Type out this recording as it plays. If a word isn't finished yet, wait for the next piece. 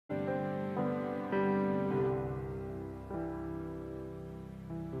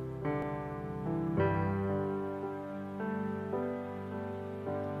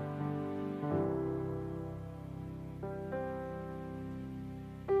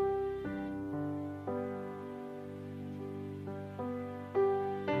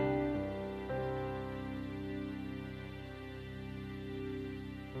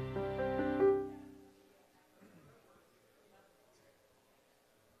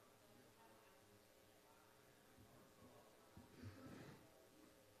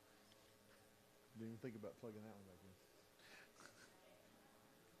even think about plugging that one back in.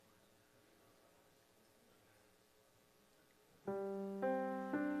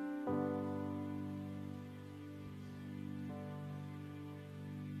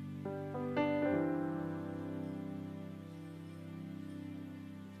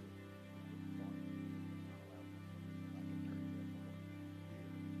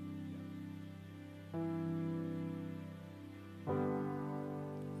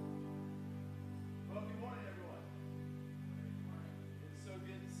 Well, good morning, everyone. It's so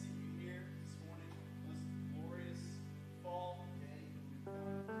good to see you here this morning on this glorious fall day that we've come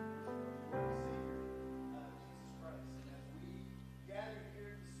to worship our Lord and Savior, Jesus Christ. And as we gather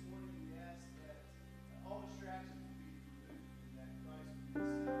here this morning, we ask that all distractions will be removed and that Christ will be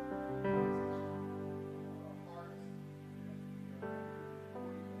the center of our hearts as we are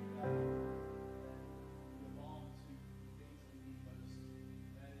recording of God, that we belong to the things that we need most.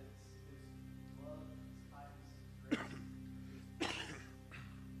 That is His love, His kindness, His grace, His peace,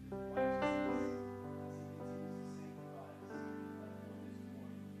 His righteousness, as He continues to sanctify us for His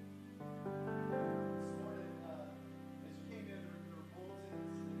glory. This morning, as you came in, there were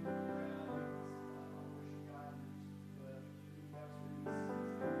bulletins and around our worship guide. There's the box where you can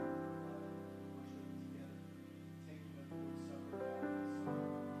worship together, taking the Lord's Supper back this summer.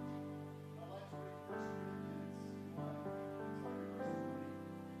 I'd like to read 1 Corinthians 1, starting verse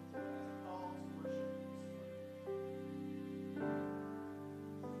 20, as a call to worship this morning.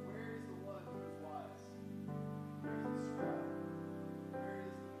 Where is the one who is wise? Where is the scribe? Where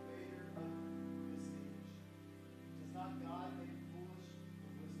is the debater of this age? Does not God make foolish the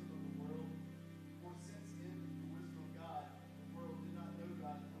wisdom of the world? For since in the wisdom of God, the world did not know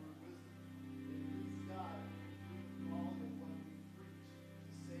God through wisdom, it pleased God through the folly of what we preach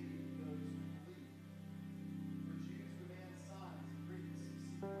to save those who believe. For Jews demand signs, and Greeks seek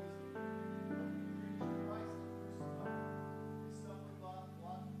wisdom. But we preach Christ crucified, a stumbling block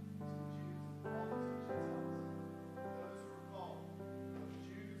to the Jews and folly to the Gentiles. Those who are called, both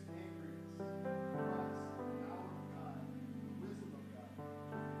Jews and Greeks, Christ, the power of God, the wisdom of God.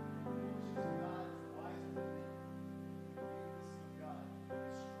 The foolishness of God is wiser than men. The weakness of God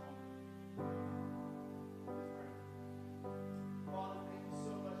is stronger. Let's pray. Father, thank you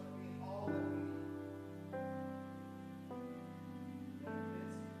so much for being all that we need. In the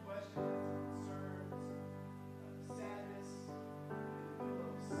midst of questions, concerns, sadness, in the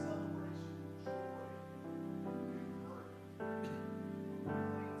middle of celebration, joy, and new birth, we cling to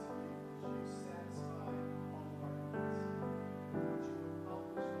you as you satisfy all of our needs. What you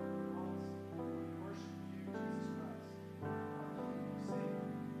accomplished on the cross, we worship you, Jesus Christ, our King, our Savior,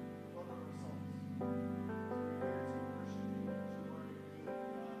 the lover of our souls. So we're here to worship you, as you are a good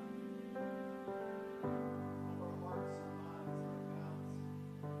God. Of our hearts, our minds, and our mouths, just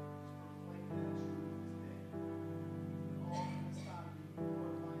proclaim that truth today. And all of this time we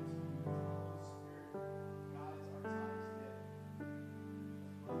glorify to you as the Holy Spirit guides our time together. As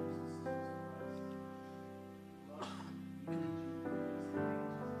brothers and sisters in Christ, we love you. We need you. We need you,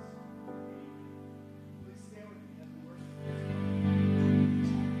 Jesus. Amen. Please stand with me as we worship.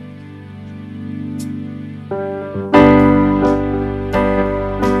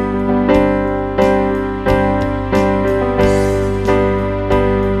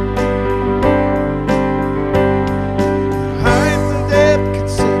 Height and depth can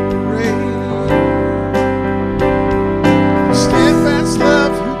separate. Steadfast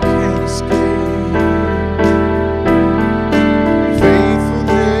love you can't escape.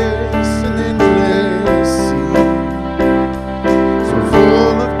 Faithfulness and endless sea. So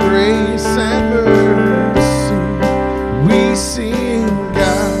full of grace and mercy. We sing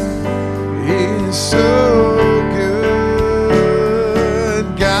God is so good.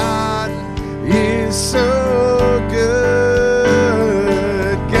 God is so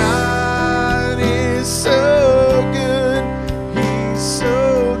good. God is so good. He's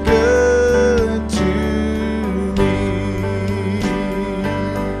so good to me.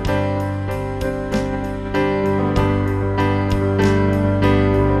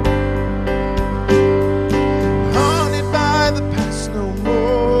 Haunted by the past no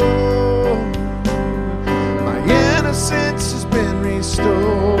more. My innocence has been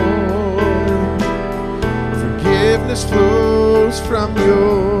restored. Forgiveness flows from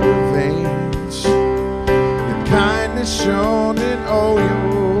your veins. Your kindness shown in all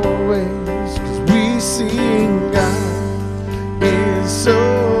your ways. 'Cause we sing God is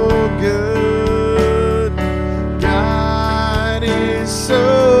so good. God is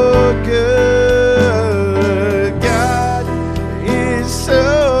so good. God is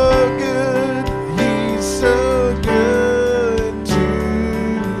so good. He's so good to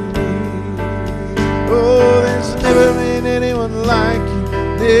me.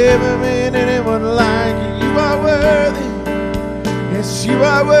 Yes, you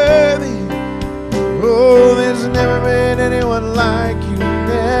are worthy. Oh, there's never been anyone like you.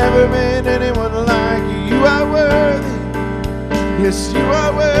 Never been anyone like you. You are worthy. Yes, you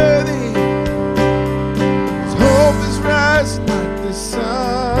are worthy. His hope is rising like the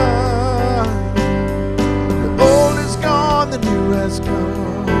sun. The old is gone, the new has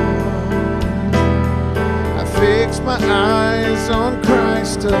come. I fix my eyes on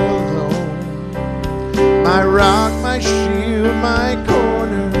Christ alone. My rock, my shield, my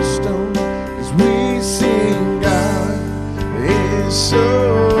cornerstone. As we sing, God is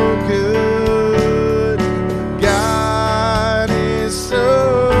so good. God is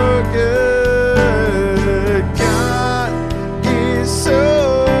so good. God is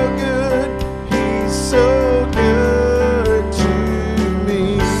so good. He's so good to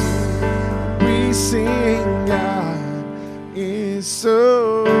me. We sing, God is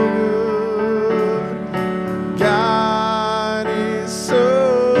so good. God is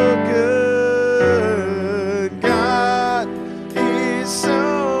so good. God is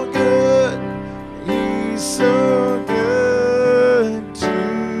so good. He's so good to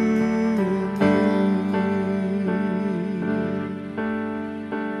me.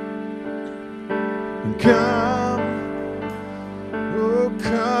 And come, oh,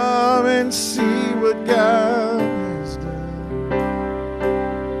 come and see what God has done.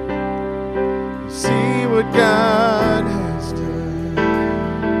 See what God has done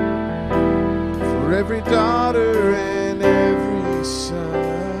for every daughter and every son.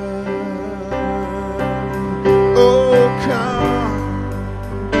 Oh, come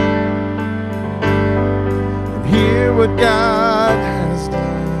and hear what God has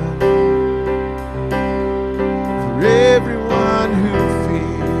done for everyone who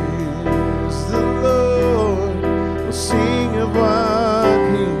fears the Lord. Will sing of what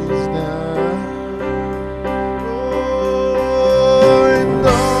He's done. Oh, and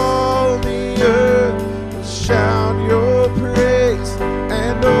all the earth will shout your praise,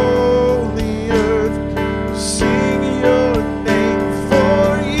 and all the earth will sing your name,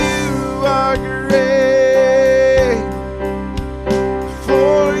 for you are great,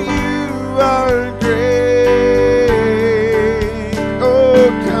 for you are great. Oh,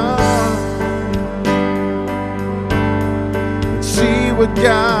 come and see what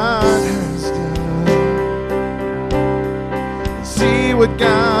God has done. See what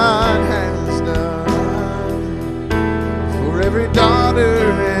God has done for every daughter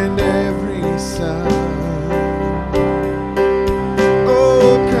and every son.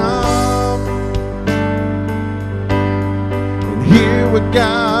 Oh, come and hear what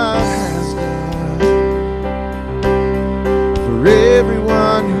God has done for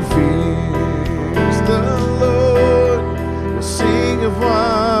everyone who fears the Lord. Will sing of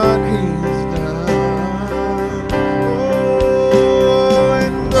what He's done. Oh,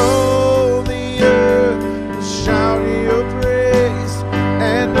 and all the earth will shout your praise,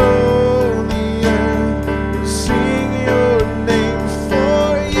 and all the earth will sing your name,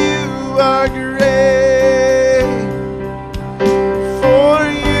 for you are great, for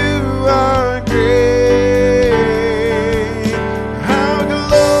you are great. How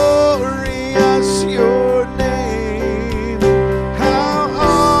glorious your name, how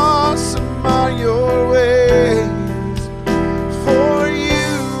awesome are your ways, for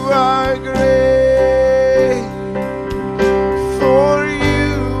you are great, for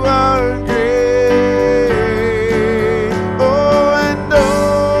you are great. Oh, and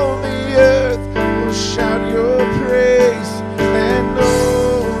all the earth will shout your praise, and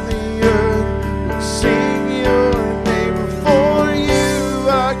all the earth will sing your name, for you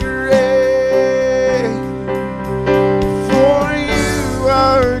are great, for you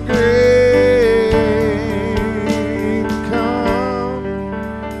are great. Come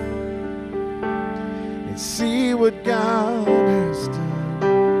and see what God has done.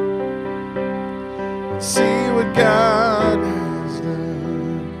 See what God has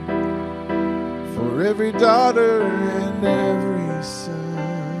done for every daughter and every son.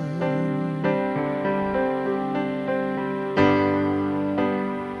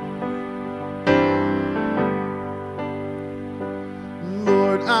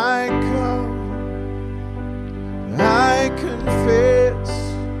 Lord, I come, I confess,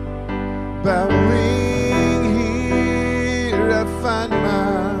 bowing here I find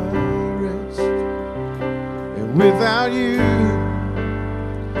my rest, and without you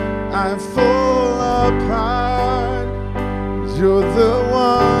I fall apart. You're the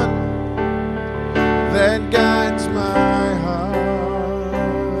one that guides my heart.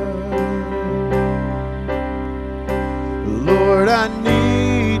 Lord, I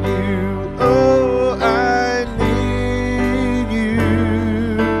need you. Oh, I need you.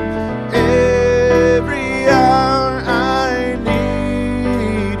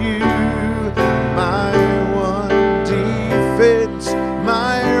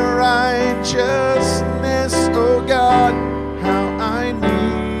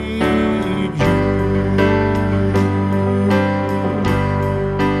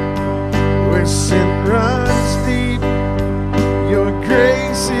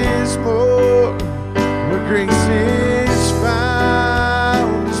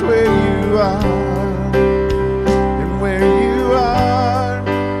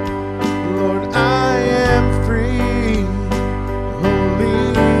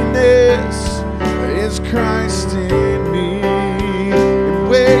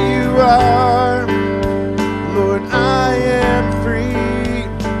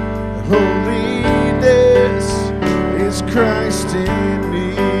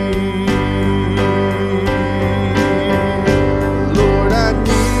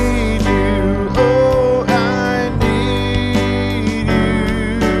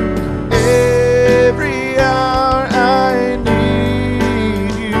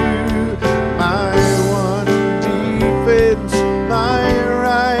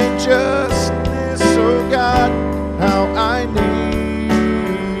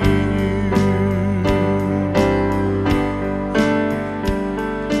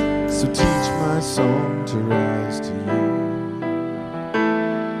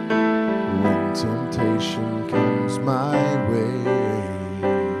 temptation comes my way,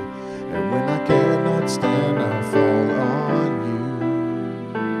 and when I cannot stand, I'll fall on you.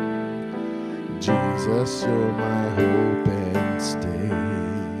 Jesus, you're my hope and stay.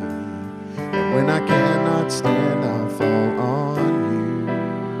 And when I cannot stand, I'll fall on you.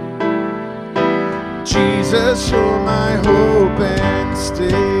 Jesus, you're my hope and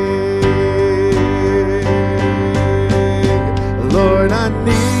stay. Lord, I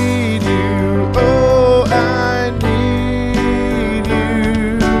need you. Oh, I need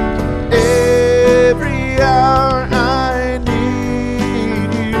you. Every hour I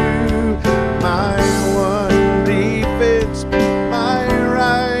need you. My one defense, my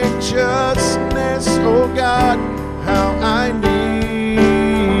righteousness. Oh God, how I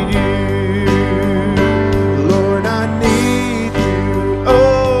need you. Lord, I need you.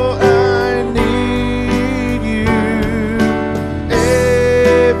 Oh, I need you.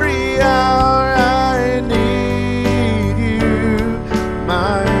 Every hour I need you.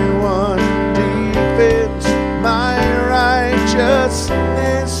 My one defense, my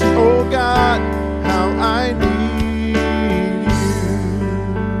righteousness. Oh God, how I need you.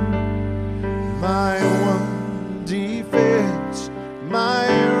 My one defense, my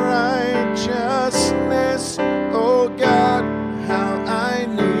righteousness. Oh God, how I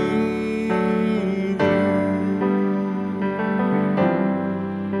need you.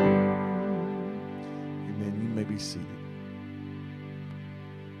 Amen. You may be seated.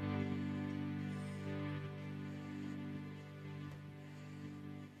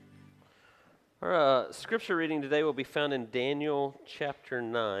 Our scripture reading today will be found in Daniel chapter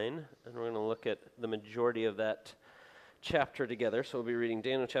 9, and we're going to look at the majority of that chapter together. So we'll be reading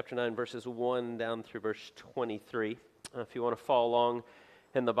Daniel chapter 9, verses 1 down through verse 23. If you want to follow along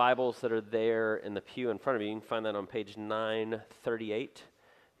in the Bibles that are there in the pew in front of you, you can find that on page 938.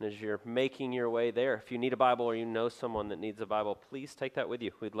 And as you're making your way there, if you need a Bible or you know someone that needs a Bible, please take that with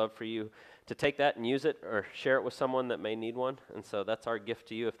you. We'd love for you to take that and use it or share it with someone that may need one. And so that's our gift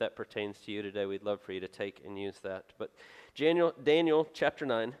to you. If that pertains to you today, we'd love for you to take and use that. But Daniel chapter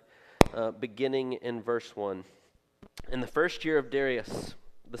 9, beginning in verse 1. In the first year of Darius,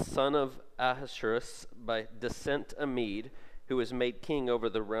 the son of Ahasuerus, by descent a Mede, who was made king over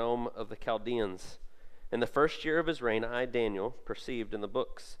the realm of the Chaldeans. In the first year of his reign, I, Daniel, perceived in the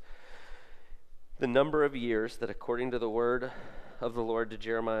books the number of years that, according to the word of the Lord to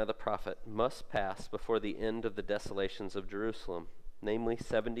Jeremiah the prophet, must pass before the end of the desolations of Jerusalem, namely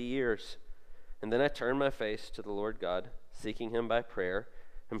 70 years. And then I turned my face to the Lord God, seeking him by prayer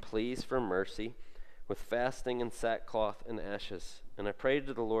and pleas for mercy, with fasting and sackcloth and ashes. And I prayed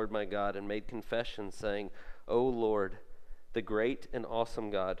to the Lord my God and made confession, saying, O Lord, the great and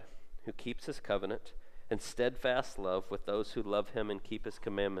awesome God, who keeps his covenant and steadfast love with those who love him and keep his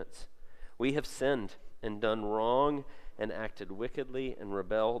commandments. We have sinned and done wrong and acted wickedly and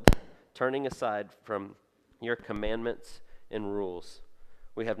rebelled, turning aside from your commandments and rules.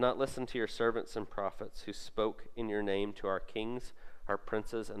 We have not listened to your servants and prophets who spoke in your name to our kings, our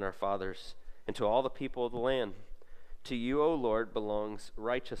princes, and our fathers, and to all the people of the land. To you, O Lord, belongs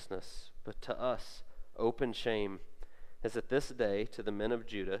righteousness, but to us open shame, as at this day to the men of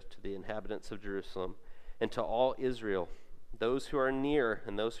Judah, to the inhabitants of Jerusalem, and to all Israel, those who are near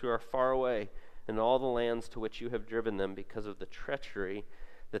and those who are far away, and all the lands to which you have driven them because of the treachery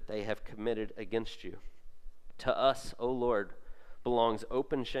that they have committed against you. To us, O Lord, belongs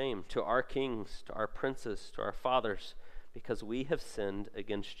open shame, to our kings, to our princes, to our fathers, because we have sinned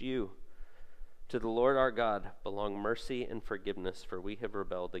against you. To the Lord our God belong mercy and forgiveness, for we have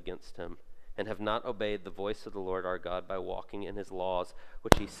rebelled against him, and have not obeyed the voice of the Lord our God by walking in his laws,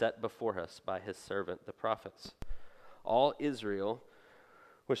 which he set before us by his servant the prophets. All Israel,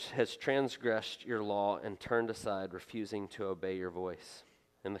 which has transgressed your law and turned aside, refusing to obey your voice.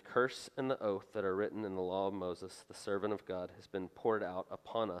 And the curse and the oath that are written in the law of Moses, the servant of God, has been poured out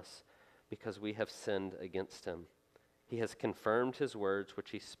upon us, because we have sinned against him. He has confirmed his words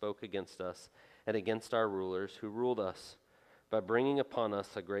which he spoke against us and against our rulers who ruled us, by bringing upon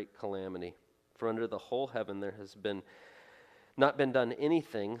us a great calamity. For under the whole heaven there has not been done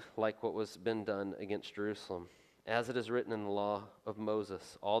anything like what was been done against Jerusalem. As it is written in the law of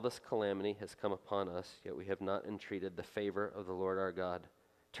Moses, all this calamity has come upon us, yet we have not entreated the favor of the Lord our God,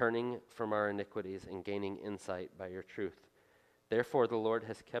 turning from our iniquities and gaining insight by your truth. Therefore the Lord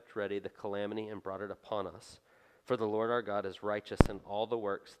has kept ready the calamity and brought it upon us. For the Lord our God is righteous in all the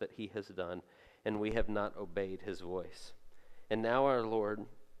works that he has done, and we have not obeyed his voice. And now our Lord,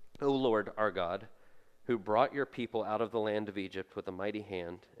 O Lord our God, who brought your people out of the land of Egypt with a mighty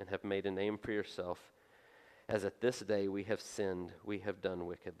hand, and have made a name for yourself, as at this day we have sinned, we have done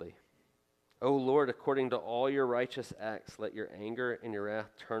wickedly. O Lord, according to all your righteous acts, let your anger and your wrath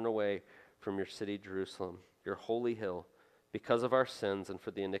turn away from your city Jerusalem, your holy hill, because of our sins and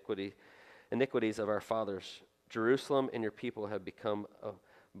for the iniquities of our fathers. Jerusalem and your people have become a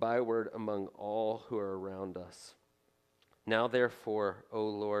byword among all who are around us. Now therefore, O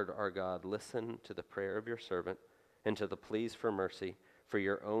Lord our God, listen to the prayer of your servant and to the pleas for mercy for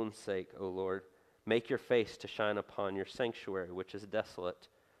your own sake, O Lord. Make your face to shine upon your sanctuary, which is desolate.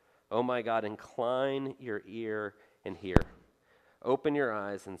 O my God, incline your ear and hear. Open your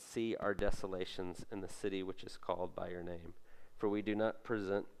eyes and see our desolations in the city which is called by your name. For we do not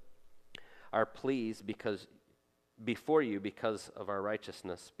present our pleas before you because of our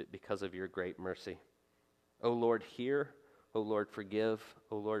righteousness, but because of your great mercy. O Lord, hear. O Lord, forgive.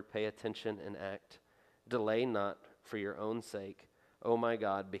 O Lord, pay attention and act. Delay not for your own sake, O my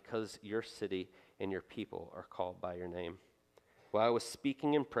God, because your city and your people are called by your name. While I was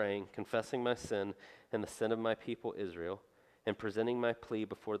speaking and praying, confessing my sin and the sin of my people Israel, and presenting my plea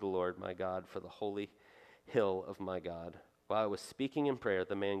before the Lord my God for the holy hill of my God, while I was speaking in prayer,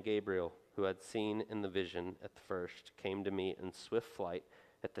 the man Gabriel, who had seen in the vision at the first, came to me in swift flight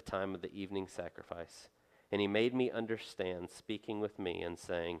at the time of the evening sacrifice. And he made me understand, speaking with me and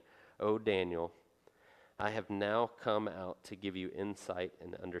saying, O Daniel, I have now come out to give you insight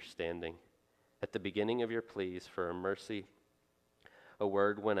and understanding. At the beginning of your pleas for a mercy, a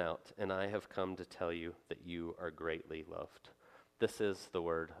word went out, and I have come to tell you that you are greatly loved. This is the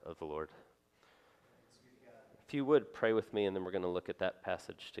word of the Lord. If you would, pray with me, and then we're going to look at that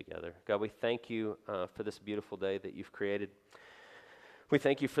passage together. God, we thank you for this beautiful day that you've created. We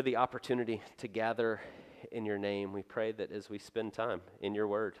thank you for the opportunity to gather in your name. We pray that as we spend time in your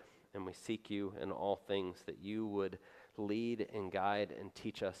word and we seek you in all things, that you would lead and guide and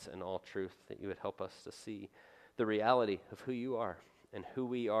teach us in all truth, that you would help us to see the reality of who you are and who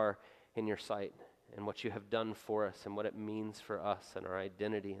we are in your sight and what you have done for us and what it means for us and our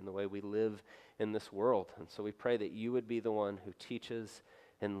identity and the way we live in this world. And so we pray that you would be the one who teaches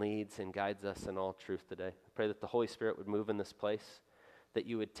and leads and guides us in all truth today. I pray that the Holy Spirit would move in this place, that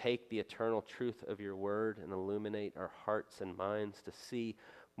you would take the eternal truth of your word and illuminate our hearts and minds to see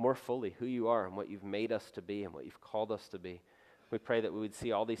more fully who you are and what you've made us to be and what you've called us to be. We pray that we would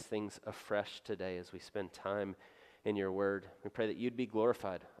see all these things afresh today as we spend time in your word. We pray that you'd be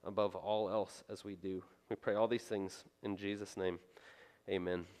glorified above all else as we do. We pray all these things in Jesus' name.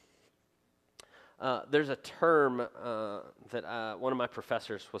 Amen. There's a term that one of my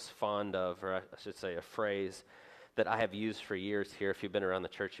professors was fond of, or I should say a phrase that I have used for years here. If you've been around the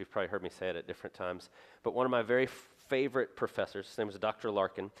church, you've probably heard me say it at different times. But one of my very favorite professors, his name was Dr.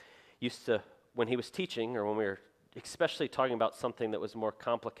 Larkin, used to, when he was teaching, or when we were especially talking about something that was more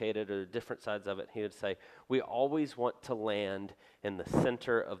complicated or different sides of it, he would say, we always want to land in the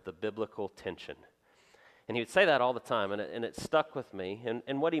center of the biblical tension. And he would say that all the time, and it stuck with me.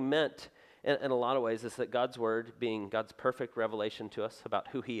 And what he meant in a lot of ways is that God's word, being God's perfect revelation to us about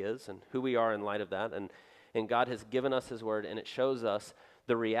who he is and who we are in light of that, and God has given us his word, and it shows us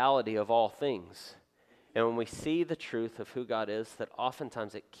the reality of all things. And when we see the truth of who God is, that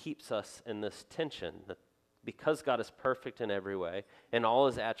oftentimes it keeps us in this tension, that because God is perfect in every way, and all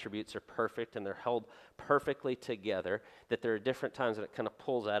his attributes are perfect, and they're held perfectly together, that there are different times that it kind of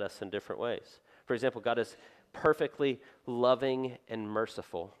pulls at us in different ways. For example, God is perfectly loving and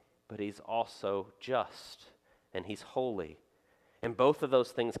merciful, but he's also just, and he's holy. And both of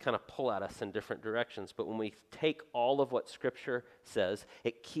those things kind of pull at us in different directions. But when we take all of what Scripture says,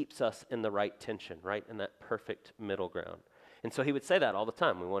 it keeps us in the right tension, right in that perfect middle ground. And so he would say that all the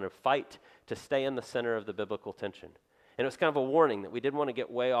time. We want to fight to stay in the center of the biblical tension. And it was kind of a warning that we didn't want to get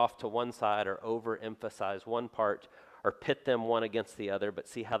way off to one side or overemphasize one part or pit them one against the other, but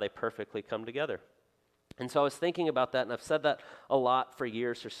see how they perfectly come together. And so I was thinking about that, and I've said that a lot for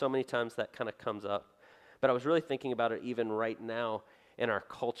years. There's so many times that kind of comes up. But I was really thinking about it even right now in our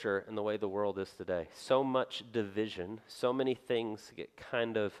culture and the way the world is today. So much division, so many things get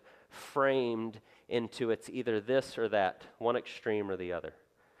kind of framed into it's either this or that, one extreme or the other.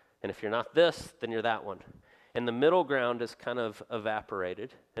 And if you're not this, then you're that one. And the middle ground is kind of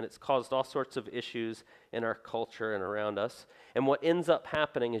evaporated, and it's caused all sorts of issues in our culture and around us. And what ends up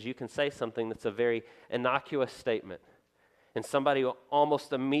happening is you can say something that's a very innocuous statement, and somebody will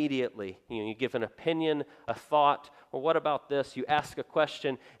almost immediately, you give an opinion, a thought, well, what about this? You ask a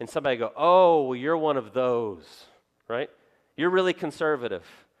question, and somebody go, oh, well, you're one of those, right? You're really conservative,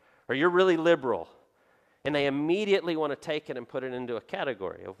 or you're really liberal. And they immediately want to take it and put it into a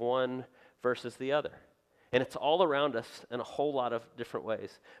category of one versus the other. And it's all around us in a whole lot of different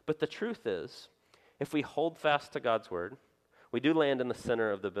ways. But the truth is, if we hold fast to God's word, We do land in the center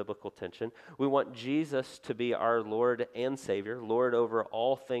of the biblical tension. We want Jesus to be our Lord and Savior, Lord over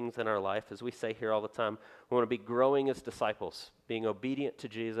all things in our life. As we say here all the time, we want to be growing as disciples, being obedient to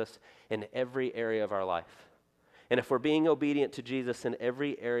Jesus in every area of our life. And if we're being obedient to Jesus in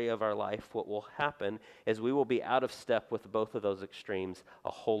every area of our life, what will happen is we will be out of step with both of those extremes a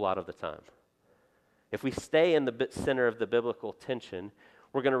whole lot of the time. If we stay in the center of the biblical tension,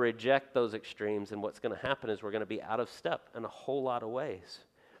 we're going to reject those extremes, and what's going to happen is we're going to be out of step in a whole lot of ways.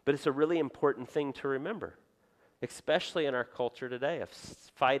 But it's a really important thing to remember, especially in our culture today, of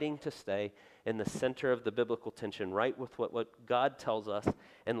fighting to stay in the center of the biblical tension, right with what God tells us,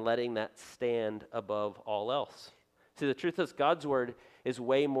 and letting that stand above all else. See, the truth is God's word is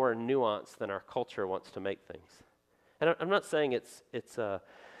way more nuanced than our culture wants to make things. And I'm not saying it's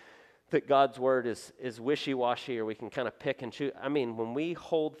that God's word is wishy-washy or we can kind of pick and choose. I mean, when we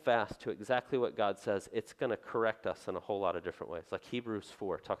hold fast to exactly what God says, it's going to correct us in a whole lot of different ways. Like Hebrews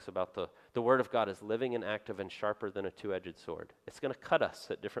 4 talks about the word of God is living and active and sharper than a two-edged sword. It's going to cut us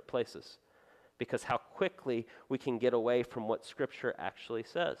at different places because how quickly we can get away from what Scripture actually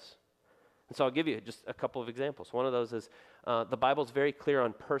says. And so I'll give you just a couple of examples. One of those is the Bible's very clear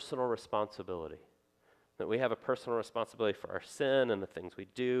on personal responsibility. That we have a personal responsibility for our sin and the things we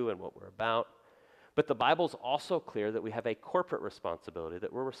do and what we're about. But the Bible's also clear that we have a corporate responsibility,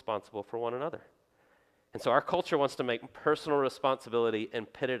 that we're responsible for one another. And so our culture wants to make personal responsibility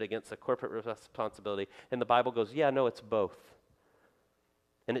and pit it against a corporate responsibility. And the Bible goes, yeah, no, it's both.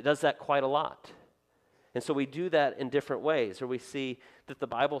 And it does that quite a lot. And so we do that in different ways, or we see that the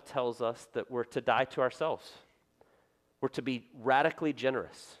Bible tells us that we're to die to ourselves. We're to be radically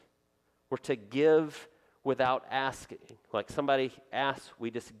generous. We're to give without asking. Like somebody asks,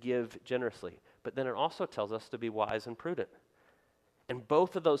 we just give generously. But then it also tells us to be wise and prudent. And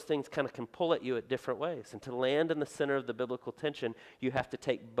both of those things kind of can pull at you at different ways. And to land in the center of the biblical tension, you have to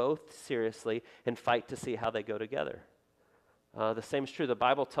take both seriously and fight to see how they go together. The same is true. The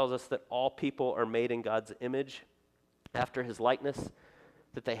Bible tells us that all people are made in God's image after his likeness,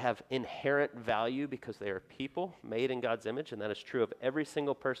 that they have inherent value because they are people made in God's image, and that is true of every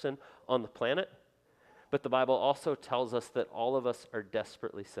single person on the planet. But the Bible also tells us that all of us are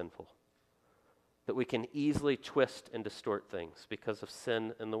desperately sinful, that we can easily twist and distort things because of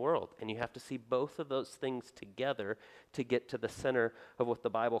sin in the world. And you have to see both of those things together to get to the center of what the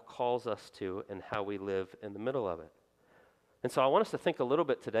Bible calls us to and how we live in the middle of it. And so I want us to think a little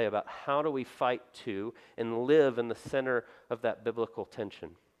bit today about how do we fight to and live in the center of that biblical tension.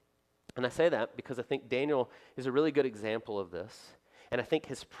 And I say that because I think Daniel is a really good example of this. And I think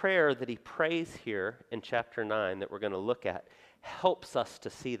his prayer that he prays here in chapter 9 that we're going to look at helps us to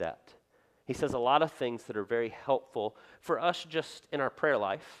see that. He says a lot of things that are very helpful for us just in our prayer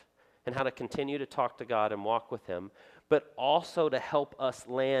life and how to continue to talk to God and walk with him, but also to help us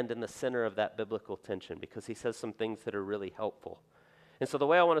land in the center of that biblical tension because he says some things that are really helpful. And so the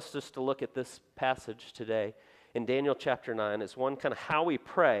way I want us just to look at this passage today in Daniel chapter 9 is one, kind of how we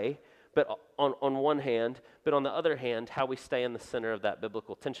pray, but on one hand, but on the other hand, how we stay in the center of that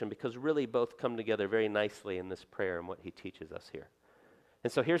biblical tension, because really both come together very nicely in this prayer and what he teaches us here.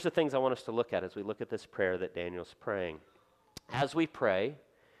 And so here's the things I want us to look at as we look at this prayer that Daniel's praying. As we pray,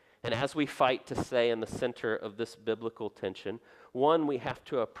 and as we fight to stay in the center of this biblical tension, one, we have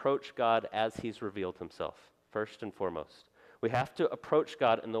to approach God as he's revealed himself, first and foremost. We have to approach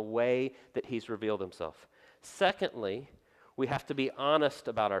God in the way that he's revealed himself. Secondly, we have to be honest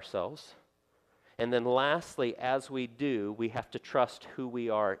about ourselves. And then lastly, as we do, we have to trust who we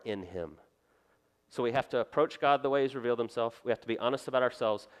are in him. So we have to approach God the way he's revealed himself. We have to be honest about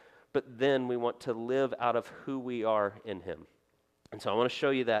ourselves. But then we want to live out of who we are in him. And so I want to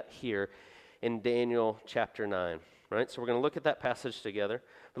show you that here in Daniel chapter 9. Right? So we're going to look at that passage together.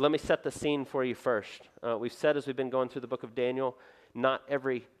 But let me set the scene for you first. We've said as we've been going through the book of Daniel, not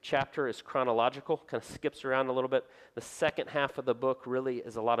every chapter is chronological, kind of skips around a little bit. The second half of the book really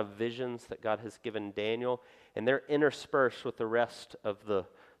is a lot of visions that God has given Daniel, and they're interspersed with the rest of the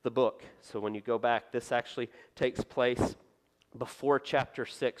book. So when you go back, this actually takes place before chapter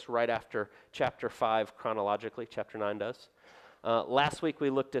 6, right after chapter 5 chronologically, chapter 9 does. Last week we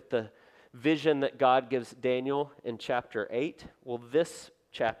looked at the vision that God gives Daniel in chapter 8. Well, this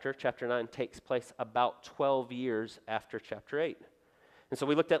chapter, chapter 9, takes place about 12 years after chapter 8. And so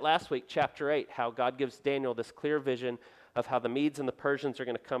we looked at last week, chapter 8, how God gives Daniel this clear vision of how the Medes and the Persians are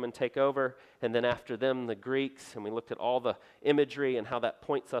going to come and take over, and then after them, the Greeks, and we looked at all the imagery and how that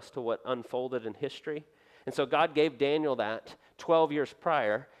points us to what unfolded in history. And so God gave Daniel that 12 years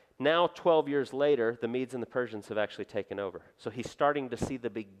prior. Now, 12 years later, the Medes and the Persians have actually taken over. So he's starting to see the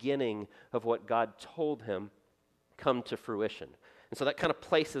beginning of what God told him come to fruition. And so that kind of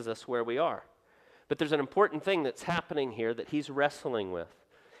places us where we are. But there's an important thing that's happening here that he's wrestling with.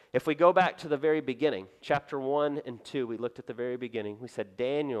 If we go back to the very beginning, chapter 1 and 2, we looked at the very beginning. We said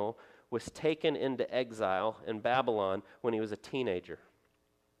Daniel was taken into exile in Babylon when he was a teenager.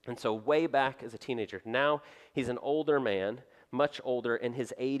 And so way back as a teenager. Now he's an older man, much older, in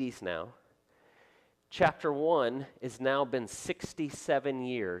his 80s now. Chapter 1 has now been 67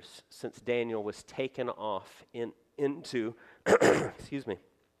 years since Daniel was taken off into excuse me,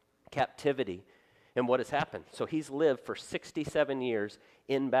 captivity. And what has happened? So he's lived for 67 years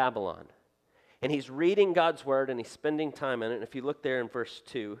in Babylon. And he's reading God's word and he's spending time in it. And if you look there in verse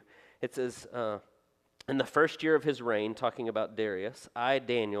 2, it says, in the first year of his reign, talking about Darius, I,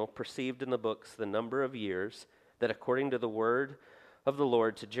 Daniel, perceived in the books the number of years that according to the word of the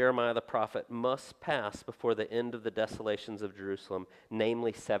Lord to Jeremiah the prophet must pass before the end of the desolations of Jerusalem,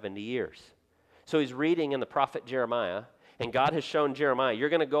 namely 70 years. So he's reading in the prophet Jeremiah, and God has shown Jeremiah, you're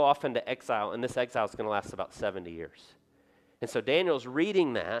going to go off into exile, and this exile is going to last about 70 years. And so Daniel's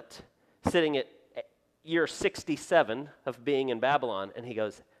reading that, sitting at year 67 of being in Babylon, and he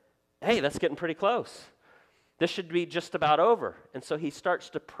goes, hey, that's getting pretty close. This should be just about over. And so he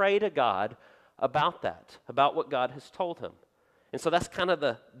starts to pray to God about that, about what God has told him. And so that's kind of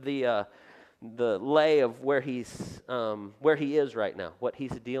the lay of where he is right now, what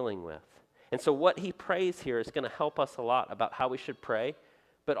he's dealing with. And so what he prays here is going to help us a lot about how we should pray,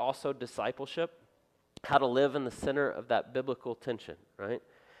 but also discipleship, how to live in the center of that biblical tension, right?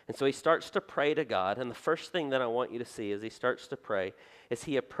 And so he starts to pray to God, and the first thing that I want you to see as he starts to pray is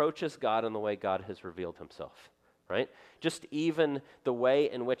he approaches God in the way God has revealed himself, right? Just even the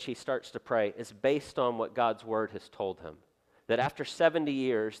way in which he starts to pray is based on what God's word has told him, that after 70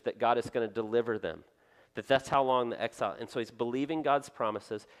 years that God is going to deliver them, that's how long the exile. And so he's believing God's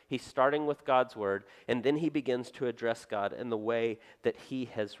promises. He's starting with God's word, and then he begins to address God in the way that he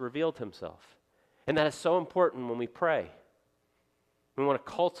has revealed himself. And that is so important when we pray. We want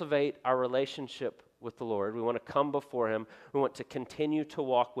to cultivate our relationship with the Lord. We want to come before him. We want to continue to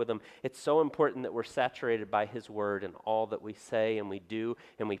walk with him. It's so important that we're saturated by his word in all that we say and we do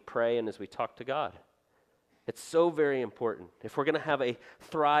and we pray and as we talk to God. It's so very important. If we're going to have a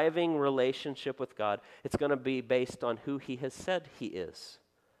thriving relationship with God, it's going to be based on who he has said he is.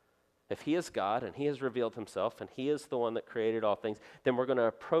 If he is God and he has revealed himself and he is the one that created all things, then we're going to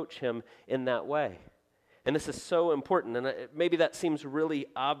approach him in that way. And this is so important. And maybe that seems really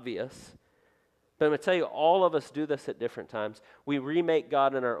obvious, but I'm going to tell you, all of us do this at different times. We remake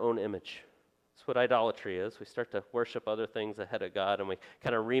God in our own image. That's what idolatry is. We start to worship other things ahead of God, and we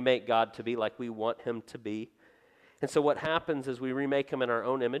kind of remake God to be like we want him to be. And so what happens is we remake him in our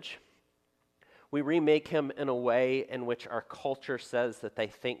own image. We remake him in a way in which our culture says that they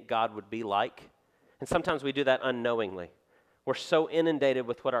think God would be like. And sometimes we do that unknowingly. We're so inundated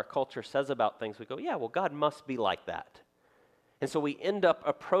with what our culture says about things, we go, yeah, well, God must be like that. And so we end up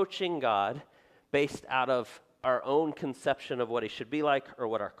approaching God based out of our own conception of what he should be like or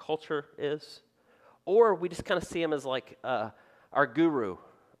what our culture is. Or we just kind of see him as like our guru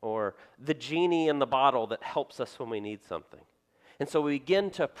or the genie in the bottle that helps us when we need something. And so we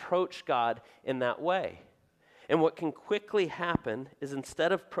begin to approach God in that way. And what can quickly happen is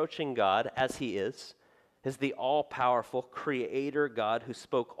instead of approaching God as he is the all-powerful creator God who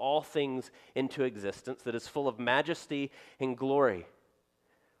spoke all things into existence, that is full of majesty and glory,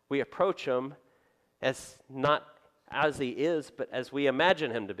 we approach him as not as he is, but as we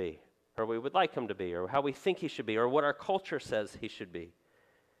imagine him to be, or we would like him to be, or how we think he should be, or what our culture says he should be.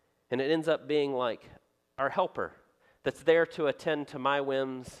 And it ends up being like our helper that's there to attend to my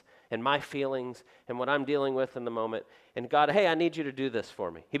whims and my feelings and what I'm dealing with in the moment. And God, hey, I need you to do this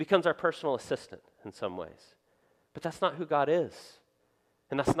for me. He becomes our personal assistant in some ways. But that's not who God is.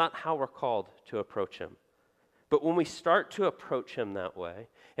 And that's not how we're called to approach him. But when we start to approach him that way,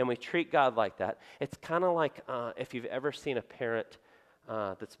 and we treat God like that, it's kind of like if you've ever seen a parent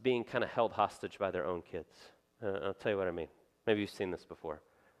that's being kind of held hostage by their own kids. I'll tell you what I mean. Maybe you've seen this before.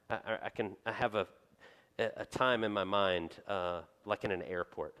 I have a time in my mind, like in an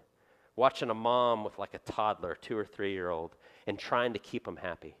airport, watching a mom with like a toddler, 2 or 3 year old, and trying to keep them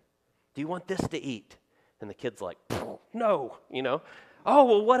happy. Do you want this to eat? And the kid's like, no, you know. Oh,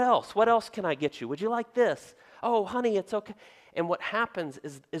 well, what else? What else can I get you? Would you like this? Oh, honey, it's okay. And what happens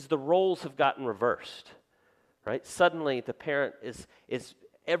is the roles have gotten reversed, right? Suddenly the parent is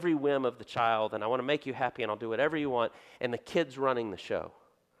every whim of the child, and I want to make you happy, and I'll do whatever you want, and the kid's running the show.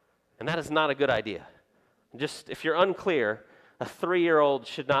 And that is not a good idea. Just, if you're unclear, a 3-year-old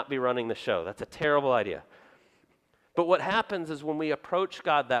should not be running the show. That's a terrible idea. But what happens is when we approach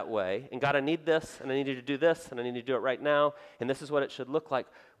God that way, and God, I need this, and I need you to do this, and I need you to do it right now, and this is what it should look like,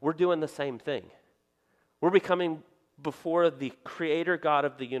 we're doing the same thing. We're becoming before the creator God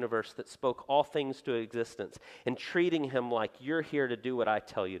of the universe that spoke all things to existence and treating him like you're here to do what I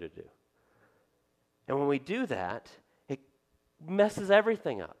tell you to do. And when we do that, it messes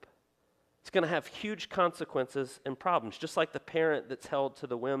everything up. It's going to have huge consequences and problems, just like the parent that's held to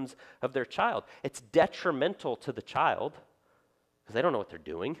the whims of their child. It's detrimental to the child because they don't know what they're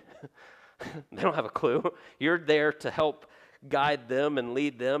doing. They don't have a clue. You're there to help guide them and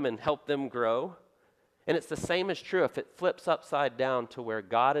lead them and help them grow. And it's the same as true if it flips upside down to where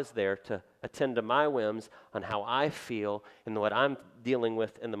God is there to attend to my whims on how I feel and what I'm dealing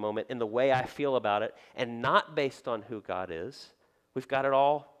with in the moment, in the way I feel about it, and not based on who God is. We've got it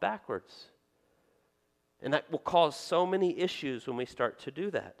all backwards. And that will cause so many issues when we start to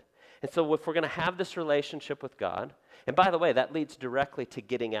do that. And so if we're going to have this relationship with God, and by the way, that leads directly to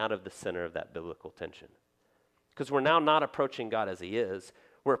getting out of the center of that biblical tension. Because we're now not approaching God as he is.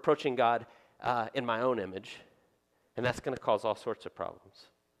 We're approaching God in my own image, and that's going to cause all sorts of problems.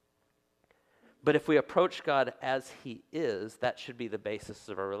 But if we approach God as he is, that should be the basis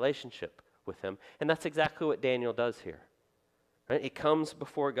of our relationship with him. And that's exactly what Daniel does here. Right? He comes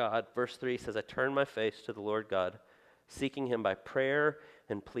before God. Verse 3 says, I turn my face to the Lord God, seeking him by prayer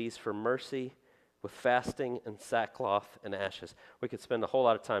and pleas for mercy with fasting and sackcloth and ashes. We could spend a whole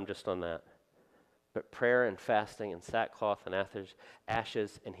lot of time just on that. But prayer and fasting and sackcloth and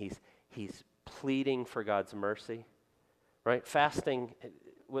ashes, and he's pleading for God's mercy. Right? Fasting,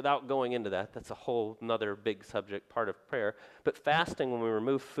 without going into that, that's a whole nother big subject, part of prayer. But fasting, when we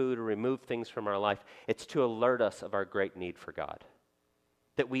remove food or remove things from our life, it's to alert us of our great need for God,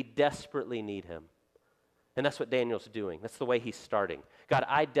 that we desperately need him. And that's what Daniel's doing. That's the way he's starting. God,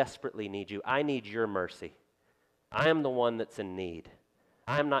 I desperately need you. I need your mercy. I am the one that's in need.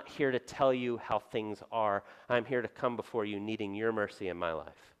 I'm not here to tell you how things are. I'm here to come before you needing your mercy in my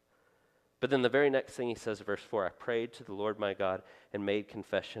life. But then the very next thing he says, verse 4, I prayed to the Lord my God and made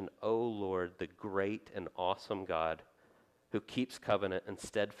confession, O Lord, the great and awesome God who keeps covenant and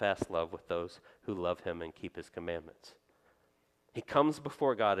steadfast love with those who love him and keep his commandments. He comes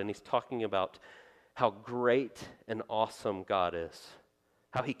before God and he's talking about how great and awesome God is,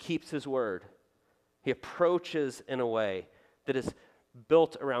 how he keeps his word. He approaches in a way that is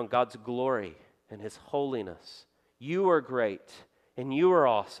built around God's glory and his holiness. You are great and you are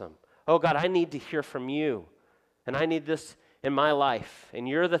awesome. Oh God, I need to hear from you, and I need this in my life, and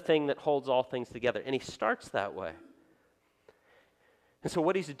you're the thing that holds all things together. And he starts that way. And so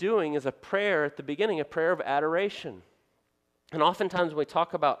what he's doing is a prayer at the beginning, a prayer of adoration. And oftentimes when we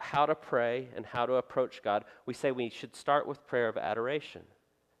talk about how to pray and how to approach God, we say we should start with prayer of adoration.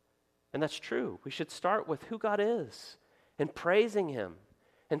 And that's true. We should start with who God is and praising him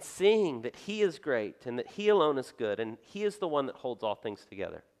and seeing that he is great and that he alone is good and he is the one that holds all things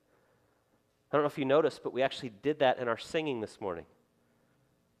together. I don't know if you noticed, but we actually did that in our singing this morning.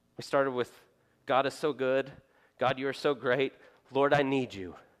 We started with, God is so good. God, you are so great. Lord, I need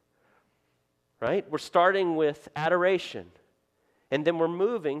you. Right? We're starting with adoration. And then we're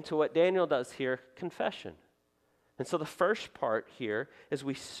moving to what Daniel does here, confession. And so the first part here is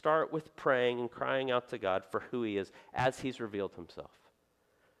we start with praying and crying out to God for who he is as he's revealed himself.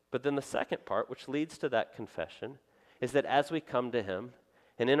 But then the second part, which leads to that confession, is that as we come to him,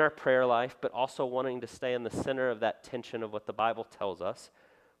 and in our prayer life, but also wanting to stay in the center of that tension of what the Bible tells us,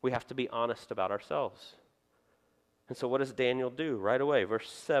 we have to be honest about ourselves. And so what does Daniel do right away?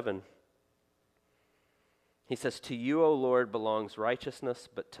 Verse 7. He says, to you, O Lord, belongs righteousness,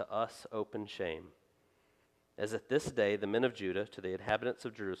 but to us open shame. As at this day, the men of Judah, to the inhabitants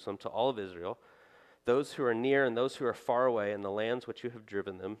of Jerusalem, to all of Israel, those who are near and those who are far away in the lands which you have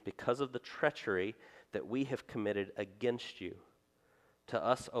driven them, because of the treachery that we have committed against you. To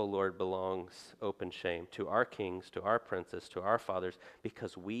us, O Lord, belongs open shame, to our kings, to our princes, to our fathers,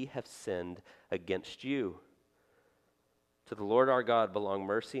 because we have sinned against you. To the Lord our God belong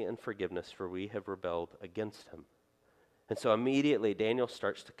mercy and forgiveness, for we have rebelled against him. And so immediately Daniel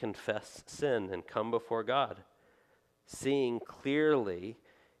starts to confess sin and come before God, seeing clearly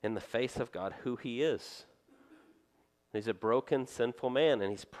in the face of God who he is. He's a broken, sinful man, and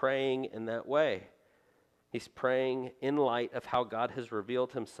he's praying in that way. He's praying in light of how God has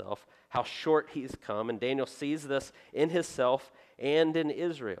revealed himself, how short he's come, and Daniel sees this in himself and in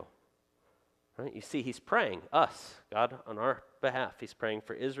Israel. Right? You see, he's praying, us, God, on our behalf. He's praying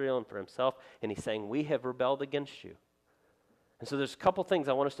for Israel and for himself, and he's saying, we have rebelled against you. And so there's a couple things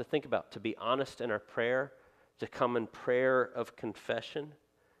I want us to think about, to be honest in our prayer, to come in prayer of confession,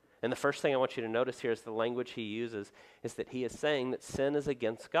 And the first thing I want you to notice here is the language he uses is that he is saying that sin is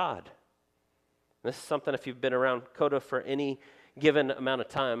against God. This is something, if you've been around Coda for any given amount of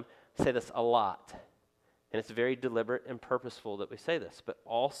time, say this a lot. And it's very deliberate and purposeful that we say this. But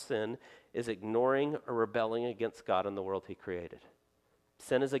all sin is ignoring or rebelling against God and the world he created.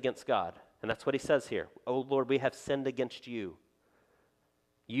 Sin is against God. And that's what he says here. Oh Lord, we have sinned against you.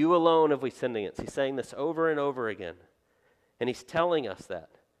 You alone have we sinned against. He's saying this over and over again. And he's telling us that.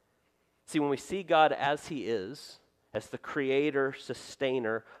 See, when we see God as he is, as the creator,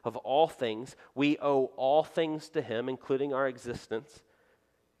 sustainer of all things, we owe all things to him, including our existence.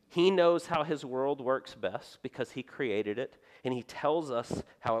 He knows how his world works best because he created it, and he tells us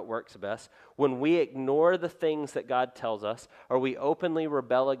how it works best. When we ignore the things that God tells us, or we openly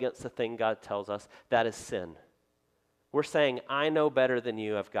rebel against the thing God tells us, that is sin. We're saying, I know better than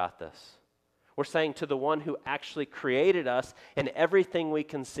you, I've got this. We're saying to the one who actually created us and everything we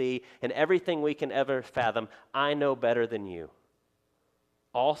can see and everything we can ever fathom, I know better than you.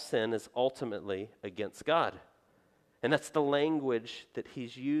 All sin is ultimately against God. And that's the language that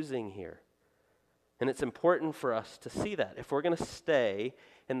he's using here. And it's important for us to see that. If we're going to stay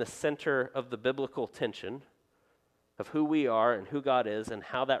in the center of the biblical tension of who we are and who God is and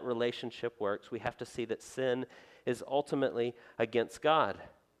how that relationship works, we have to see that sin is ultimately against God.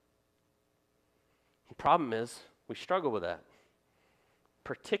 The problem is we struggle with that,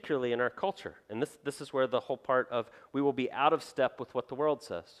 particularly in our culture. And this is where the whole part of we will be out of step with what the world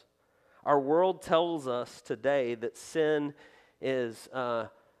says. Our world tells us today that sin is,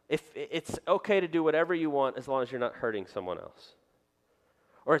 if it's okay to do whatever you want as long as you're not hurting someone else.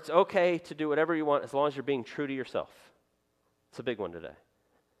 Or it's okay to do whatever you want as long as you're being true to yourself. It's a big one today.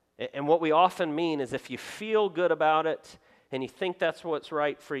 And what we often mean is if you feel good about it and you think that's what's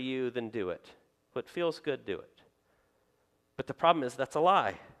right for you, then do it. What feels good, do it. But the problem is that's a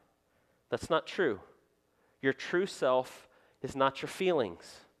lie. That's not true. Your true self is not your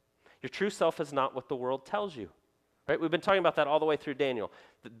feelings. Your true self is not what the world tells you. Right? We've been talking about that all the way through Daniel.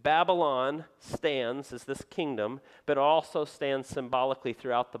 That Babylon stands as this kingdom, but also stands symbolically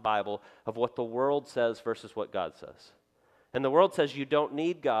throughout the Bible of what the world says versus what God says. And the world says you don't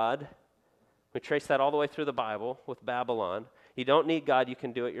need God. We trace that all the way through the Bible with Babylon. You don't need God, you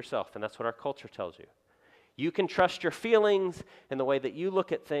can do it yourself. And that's what our culture tells you. You can trust your feelings and the way that you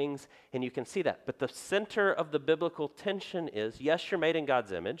look at things, and you can see that. But the center of the biblical tension is, yes, you're made in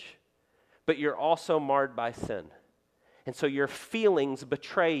God's image, but you're also marred by sin. And so your feelings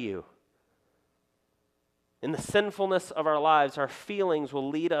betray you. In the sinfulness of our lives, our feelings will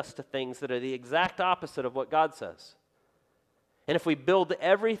lead us to things that are the exact opposite of what God says. And if we build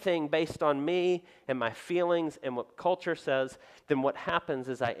everything based on me and my feelings and what culture says, then what happens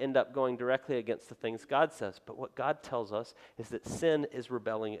is I end up going directly against the things God says. But what God tells us is that sin is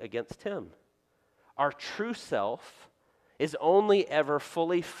rebelling against him. Our true self is only ever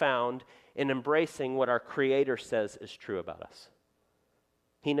fully found in embracing what our Creator says is true about us.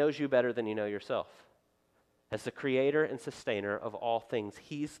 He knows you better than you know yourself. As the creator and sustainer of all things,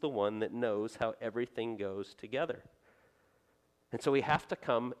 he's the one that knows how everything goes together. And so we have to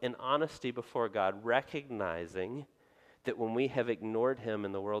come in honesty before God, recognizing that when we have ignored him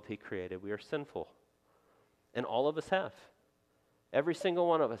and the world he created, we are sinful. And all of us have. Every single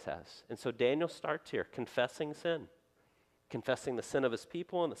one of us has. And so Daniel starts here, confessing sin. Confessing the sin of his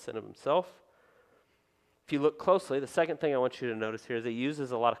people and the sin of himself. If you look closely, the second thing I want you to notice here is he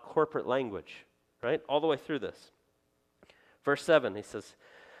uses a lot of corporate language, right? All the way through this. Verse 7, he says,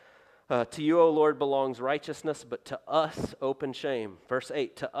 to you, O Lord, belongs righteousness, but to us open shame. Verse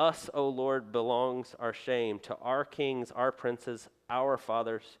 8, to us, O Lord, belongs our shame. To our kings, our princes, our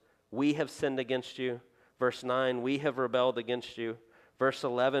fathers, we have sinned against you. Verse 9, we have rebelled against you. Verse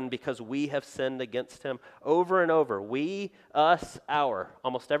 11, because we have sinned against him. Over and over, we, us, our,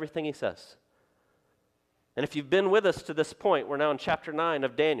 almost everything he says. And if you've been with us to this point, we're now in chapter 9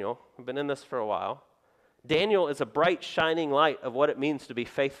 of Daniel. We've been in this for a while. Daniel is a bright, shining light of what it means to be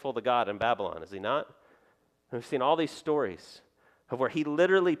faithful to God in Babylon, is he not? And we've seen all these stories of where he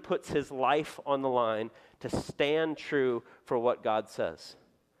literally puts his life on the line to stand true for what God says.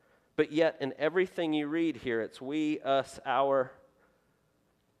 But yet, in everything you read here, it's we, us, our.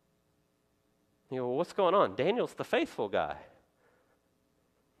 You know, well, what's going on? Daniel's the faithful guy.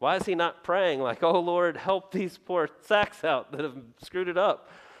 Why is he not praying like, oh, Lord, help these poor sacks out that have screwed it up?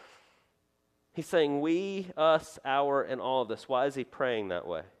 He's saying we, us, our, and all of this. Why is he praying that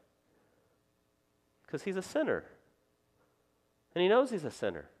way? Because he's a sinner. And he knows he's a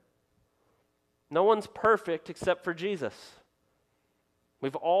sinner. No one's perfect except for Jesus.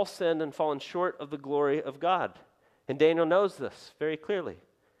 We've all sinned and fallen short of the glory of God. And Daniel knows this very clearly.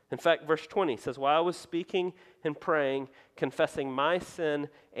 In fact, verse 20 says, while I was speaking and praying, confessing my sin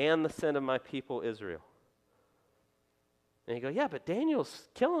and the sin of my people Israel. And you go, yeah, but Daniel's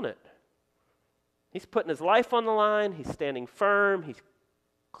killing it. He's putting his life on the line. He's standing firm. He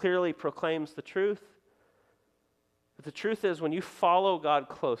clearly proclaims the truth. But the truth is, when you follow God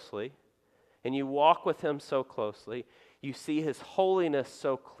closely and you walk with him so closely, you see his holiness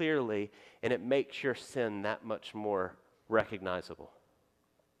so clearly, and it makes your sin that much more recognizable.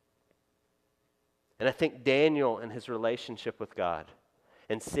 And I think Daniel and his relationship with God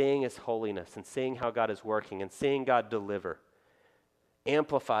and seeing his holiness and seeing how God is working and seeing God deliver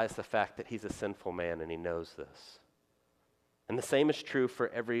amplifies the fact that he's a sinful man and he knows this. And the same is true for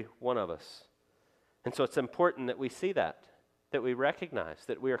every one of us. And so it's important that we see that we recognize,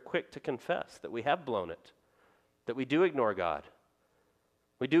 that we are quick to confess, that we have blown it, that we do ignore God.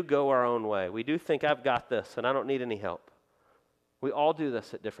 We do go our own way. We do think, I've got this and I don't need any help. We all do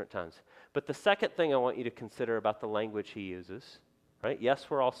this at different times. But the second thing I want you to consider about the language he uses, right? Yes,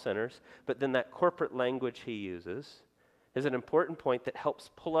 we're all sinners, but then that corporate language he uses is an important point that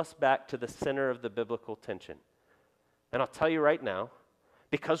helps pull us back to the center of the biblical tension. And I'll tell you right now,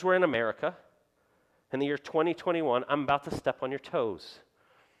 because we're in America, in the year 2021, I'm about to step on your toes.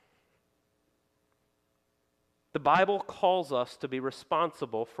 The Bible calls us to be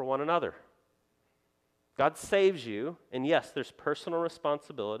responsible for one another. God saves you, and yes, there's personal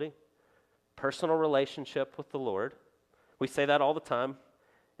responsibility, personal relationship with the Lord. We say that all the time.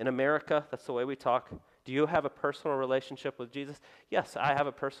 In America, that's the way we talk. Do you have a personal relationship with Jesus? Yes, I have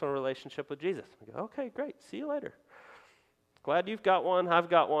a personal relationship with Jesus. I go, okay, great, see you later. Glad you've got one, I've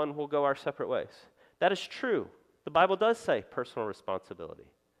got one, we'll go our separate ways. That is true. The Bible does say personal responsibility.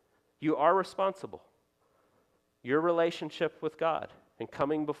 You are responsible. Your relationship with God and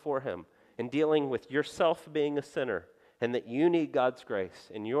coming before him and dealing with yourself being a sinner and that you need God's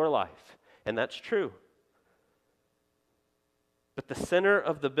grace in your life. And that's true. But the center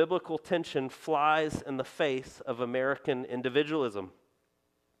of the biblical tension flies in the face of American individualism.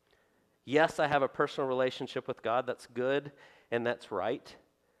 Yes, I have a personal relationship with God. That's good and that's right.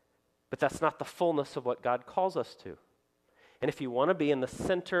 But that's not the fullness of what God calls us to. And if you want to be in the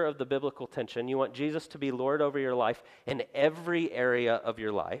center of the biblical tension, you want Jesus to be Lord over your life in every area of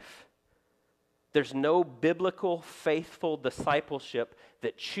your life, there's no biblical, faithful discipleship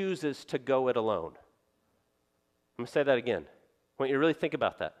that chooses to go it alone. I'm going to say that again. I want you to really think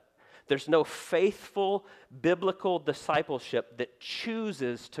about that. There's no faithful, biblical discipleship that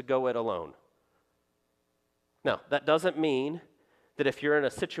chooses to go it alone. Now, that doesn't mean that if you're in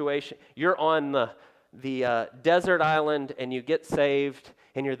a situation, you're on the desert island and you get saved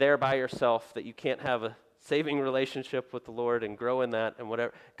and you're there by yourself, that you can't have a saving relationship with the Lord and grow in that and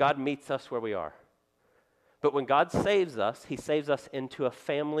whatever. God meets us where we are. But when God saves us, he saves us into a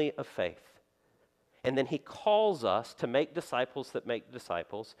family of faith. And then he calls us to make disciples that make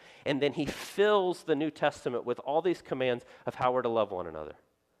disciples. And then he fills the New Testament with all these commands of how we're to love one another.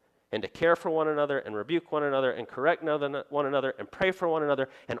 And to care for one another and rebuke one another and correct one another and pray for one another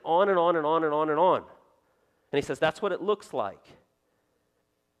and on and on and on and on and on. And he says that's what it looks like.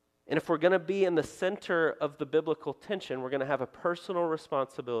 And if we're going to be in the center of the biblical tension, we're going to have a personal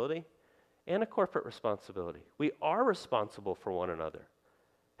responsibility and a corporate responsibility. We are responsible for one another.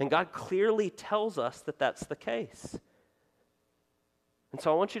 And God clearly tells us that that's the case. And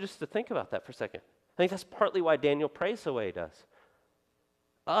so I want you just to think about that for a second. I think that's partly why Daniel prays the way he does.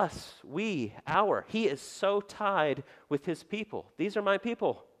 Us, we, our. He is so tied with his people. These are my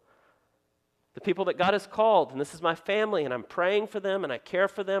people. The people that God has called, and this is my family, and I'm praying for them, and I care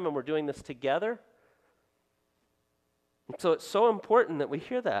for them, and we're doing this together. And so it's so important that we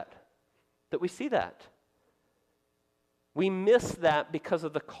hear that we see that. We miss that because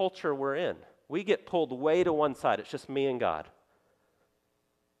of the culture we're in. We get pulled way to one side. It's just me and God.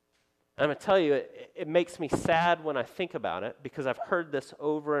 I'm going to tell you, it makes me sad when I think about it because I've heard this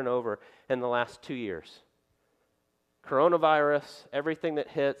over and over in the last 2 years. Coronavirus, everything that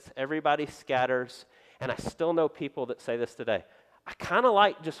hits, everybody scatters, and I still know people that say this today. I kind of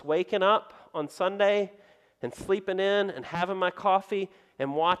like just waking up on Sunday and sleeping in and having my coffee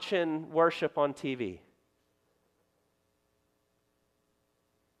and watching worship on TV.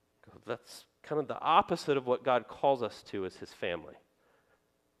 That's kind of the opposite of what God calls us to as his family.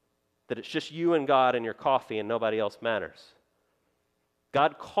 That it's just you and God and your coffee and nobody else matters.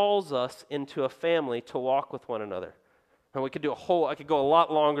 God calls us into a family to walk with one another. And I could go a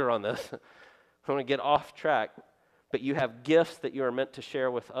lot longer on this. I don't want to get off track. But you have gifts that you are meant to share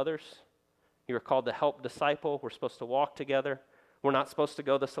with others. You are called to help disciple. We're supposed to walk together. We're not supposed to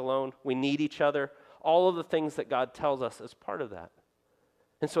go this alone. We need each other. All of the things that God tells us as part of that.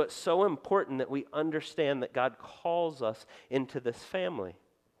 And so it's so important that we understand that God calls us into this family.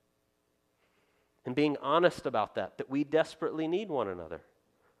 And being honest about that we desperately need one another.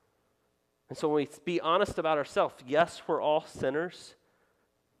 And so when we be honest about ourselves, yes, we're all sinners.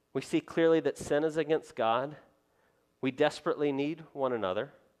 We see clearly that sin is against God. We desperately need one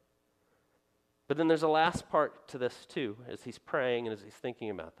another. But then there's a last part to this too, as he's praying and as he's thinking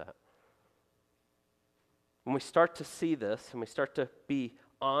about that. When we start to see this and we start to be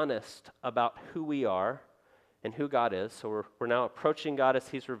honest about who we are and who God is, so we're now approaching God as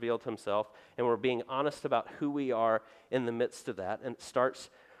he's revealed himself, and we're being honest about who we are in the midst of that, and it starts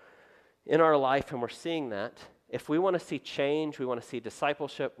in our life and we're seeing that. If we want to see change, we want to see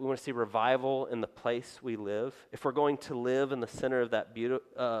discipleship, we want to see revival in the place we live, if we're going to live in the center of that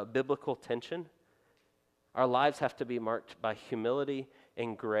biblical tension, our lives have to be marked by humility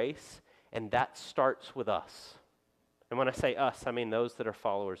and grace, and that starts with us. And when I say us, I mean those that are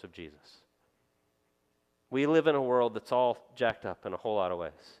followers of Jesus. We live in a world that's all jacked up in a whole lot of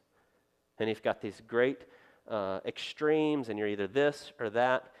ways. And you've got these great extremes, and you're either this or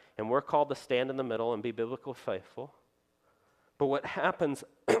that, and we're called to stand in the middle and be biblical faithful. But what happens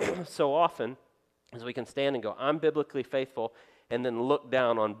so often is we can stand and go, I'm biblically faithful, and then look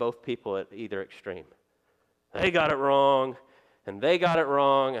down on both people at either extreme. They got it wrong, and they got it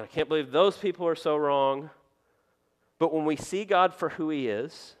wrong, and I can't believe those people are so wrong. But when we see God for who he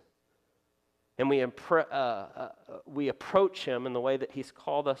is, and we approach him in the way that he's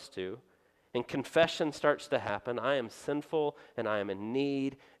called us to, and confession starts to happen, I am sinful, and I am in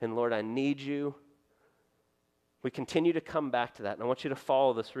need, and Lord, I need you. We continue to come back to that, and I want you to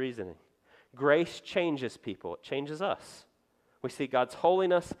follow this reasoning. Grace changes people. It changes us. We see God's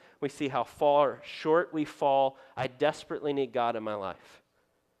holiness. We see how far short we fall. I desperately need God in my life.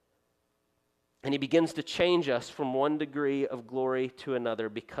 And he begins to change us from one degree of glory to another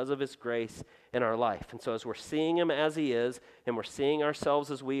because of his grace in our life. And so as we're seeing him as he is, and we're seeing ourselves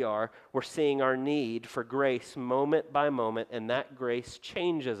as we are, we're seeing our need for grace moment by moment, and that grace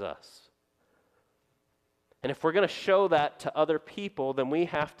changes us. And if we're going to show that to other people, then we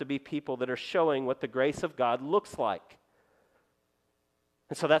have to be people that are showing what the grace of God looks like.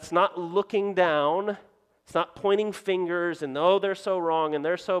 And so that's not looking down. It's not pointing fingers and, oh, they're so wrong and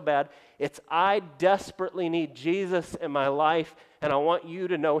they're so bad. It's, I desperately need Jesus in my life, and I want you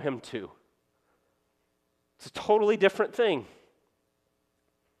to know him too. It's a totally different thing.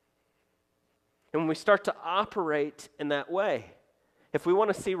 And when we start to operate in that way, if we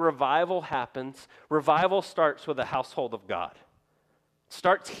want to see revival happens, revival starts with the household of God. It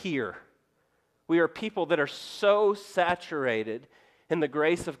starts here. We are people that are so saturated in the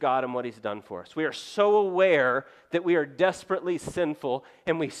grace of God and what he's done for us. We are so aware that we are desperately sinful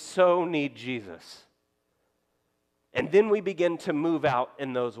and we so need Jesus. And then we begin to move out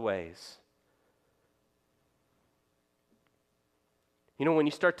in those ways. You know, when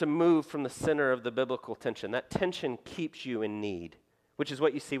you start to move from the center of the biblical tension, that tension keeps you in need, which is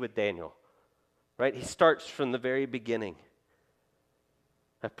what you see with Daniel, right? He starts from the very beginning.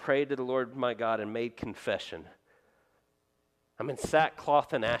 I prayed to the Lord my God and made confession. I'm in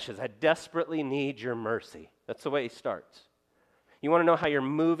sackcloth and ashes. I desperately need your mercy. That's the way he starts. You want to know how you're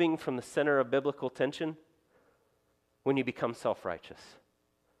moving from the center of biblical tension? When you become self-righteous.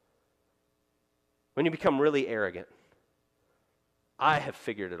 When you become really arrogant. I have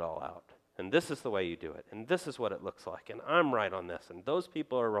figured it all out. And this is the way you do it. And this is what it looks like. And I'm right on this. And those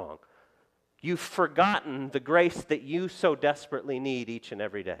people are wrong. You've forgotten the grace that you so desperately need each and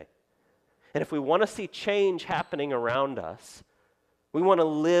every day. And if we want to see change happening around us, we want to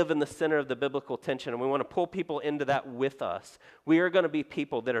live in the center of the biblical tension, and we want to pull people into that with us. We are going to be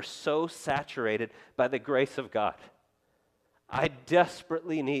people that are so saturated by the grace of God. I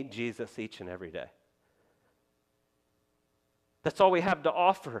desperately need Jesus each and every day. That's all we have to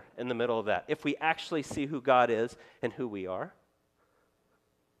offer in the middle of that, if we actually see who God is and who we are.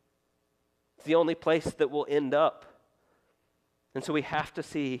 It's the only place that we'll end up. And so we have to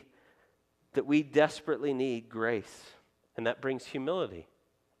see that we desperately need grace, and that brings humility.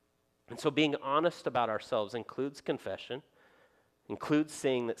 And so being honest about ourselves includes confession, includes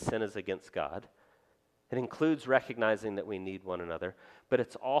seeing that sin is against God. It includes recognizing that we need one another, but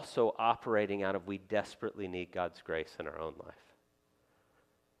it's also operating out of we desperately need God's grace in our own life.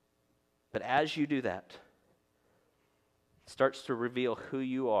 But as you do that, it starts to reveal who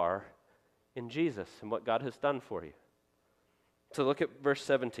you are in Jesus and what God has done for you. So look at verse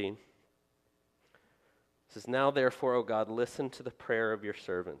 17. It says, now therefore, O God, listen to the prayer of your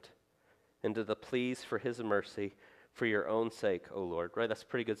servant and to the pleas for his mercy for your own sake, O Lord. Right, that's a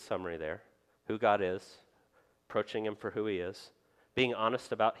pretty good summary there. Who God is, approaching him for who he is, being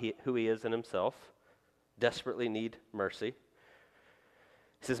honest about who he is in himself, desperately need mercy.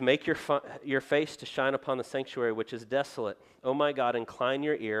 He says, make your face to shine upon the sanctuary which is desolate. O my God, incline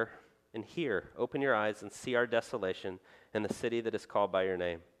your ear and hear. Open your eyes and see our desolation and the city that is called by your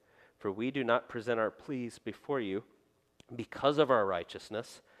name. For we do not present our pleas before you because of our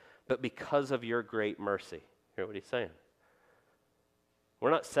righteousness, but because of your great mercy. Hear what he's saying.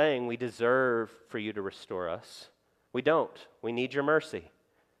 We're not saying we deserve for you to restore us. We don't. We need your mercy.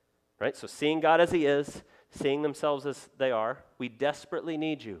 Right? So seeing God as he is, seeing themselves as they are, we desperately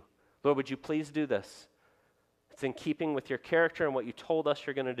need you. Lord, would you please do this? It's in keeping with your character and what you told us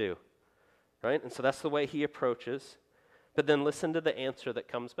you're going to do. Right? And so that's the way he approaches. But then listen to the answer that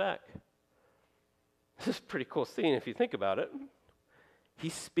comes back. This is a pretty cool scene if you think about it.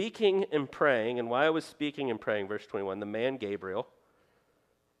 He's speaking and praying, and while I was speaking and praying, verse 21, the man Gabriel,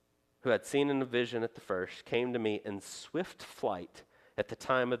 who had seen in a vision at the first, came to me in swift flight at the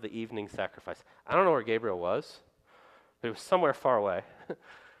time of the evening sacrifice. I don't know where Gabriel was, but he was somewhere far away.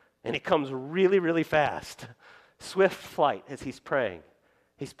 And he comes really, really fast. Swift flight as he's praying.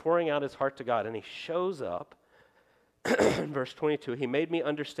 He's pouring out his heart to God, and he shows up. Verse 22, he made me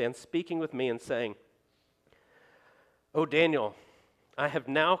understand, speaking with me and saying, "O Daniel, I have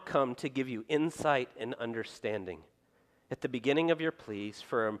now come to give you insight and understanding. At the beginning of your pleas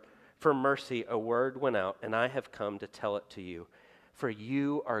for mercy, a word went out, and I have come to tell it to you, for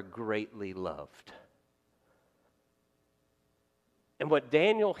you are greatly loved." And what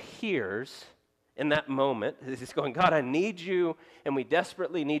Daniel hears in that moment is he's going, God, I need you, and we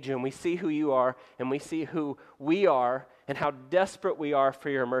desperately need you, and we see who you are, and we see who we are, and how desperate we are for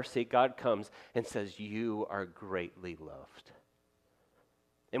your mercy. God comes and says, you are greatly loved.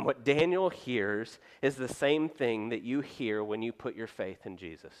 And what Daniel hears is the same thing that you hear when you put your faith in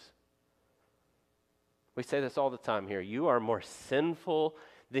Jesus. We say this all the time here. You are more sinful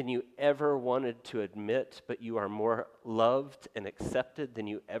than you ever wanted to admit, but you are more loved and accepted than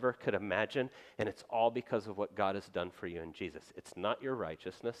you ever could imagine, and it's all because of what God has done for you in Jesus. It's not your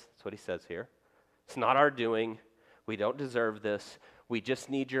righteousness. That's what he says here. It's not our doing. We don't deserve this. We just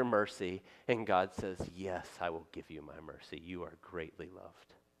need your mercy. And God says, yes, I will give you my mercy. You are greatly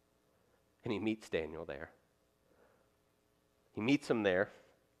loved. And he meets Daniel there. He meets him there.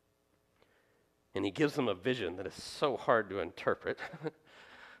 And he gives him a vision that is so hard to interpret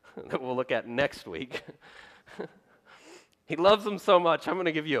that we'll look at next week. He loves them so much, I'm going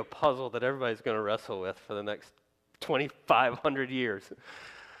to give you a puzzle that everybody's going to wrestle with for the next 2,500 years.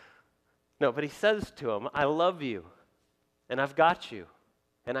 No, but he says to him, I love you, and I've got you,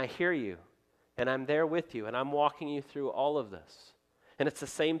 and I hear you, and I'm there with you, and I'm walking you through all of this. And it's the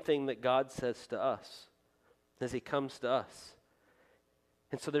same thing that God says to us as he comes to us.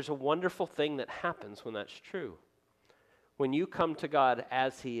 And so there's a wonderful thing that happens when that's true. When you come to God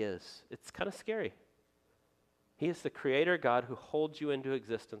as he is, it's kind of scary. He is the creator God who holds you into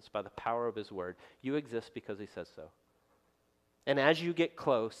existence by the power of his word. You exist because he says so. And as you get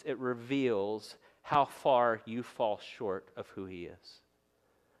close, it reveals how far you fall short of who he is.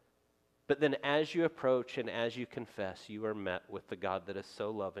 But then as you approach and as you confess, you are met with the God that is so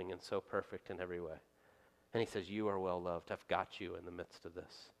loving and so perfect in every way. And he says, you are well loved. I've got you in the midst of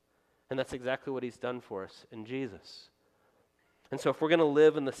this. And that's exactly what he's done for us in Jesus. And so if we're going to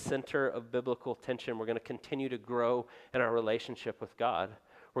live in the center of biblical tension, we're going to continue to grow in our relationship with God.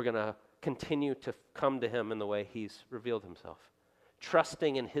 We're going to continue to come to him in the way he's revealed himself.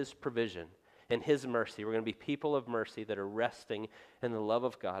 Trusting in his provision and his mercy. We're going to be people of mercy that are resting in the love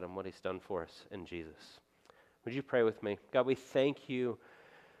of God and what he's done for us in Jesus. Would you pray with me? God, we thank you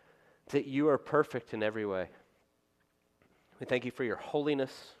that you are perfect in every way. We thank you for your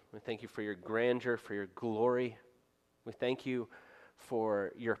holiness. We thank you for your grandeur, for your glory. We thank you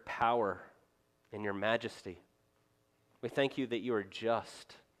for your power and your majesty. We thank you that you are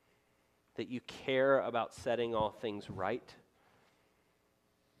just, that you care about setting all things right,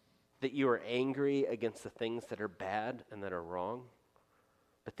 that you are angry against the things that are bad and that are wrong,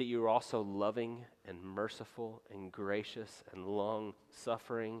 but that you are also loving and merciful and gracious and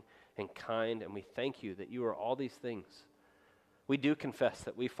long-suffering and kind, and we thank you that you are all these things. We do confess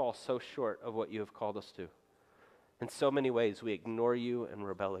that we fall so short of what you have called us to. In so many ways, we ignore you and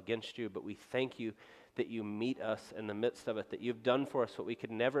rebel against you, but we thank you that you meet us in the midst of it, that you've done for us what we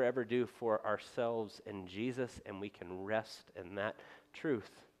could never, ever do for ourselves in Jesus, and we can rest in that truth.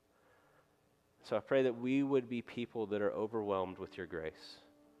 So I pray that we would be people that are overwhelmed with your grace,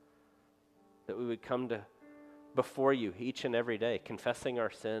 that we would come to before you each and every day, confessing our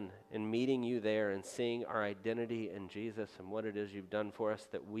sin and meeting you there and seeing our identity in Jesus and what it is you've done for us,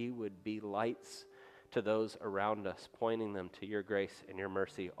 that we would be lights to those around us, pointing them to your grace and your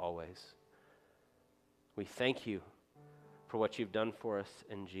mercy always. We thank you for what you've done for us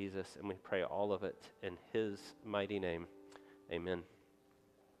in Jesus, and we pray all of it in his mighty name. Amen.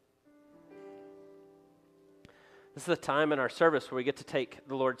 This is the time in our service where we get to take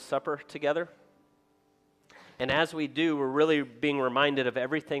the Lord's Supper together. And as we do, we're really being reminded of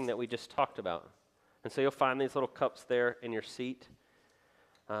everything that we just talked about. And so you'll find these little cups there in your seat.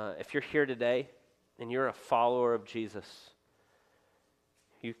 If you're here today and you're a follower of Jesus,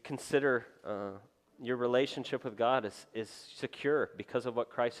 you consider your relationship with God is secure because of what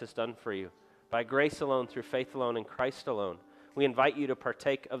Christ has done for you. By grace alone, through faith alone, in Christ alone. We invite you to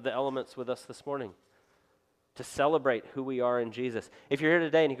partake of the elements with us this morning, to celebrate who we are in Jesus. If you're here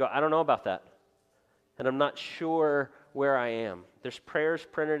today and you go, I don't know about that, and I'm not sure where I am, there's prayers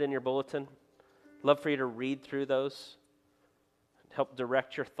printed in your bulletin. Love for you to read through those, help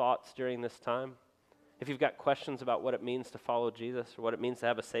direct your thoughts during this time. If you've got questions about what it means to follow Jesus or what it means to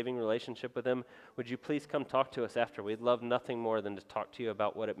have a saving relationship with him, would you please come talk to us after? We'd love nothing more than to talk to you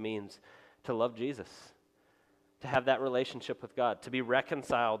about what it means to love Jesus, to have that relationship with God, to be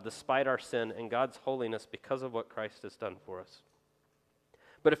reconciled despite our sin and God's holiness because of what Christ has done for us.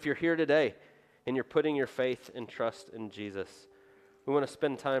 But if you're here today and you're putting your faith and trust in Jesus, we want to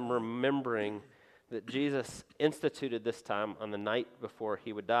spend time remembering that Jesus instituted this time on the night before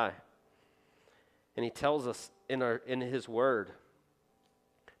he would die. And he tells us in his word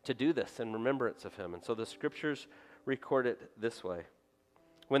to do this in remembrance of him. And so the scriptures record it this way.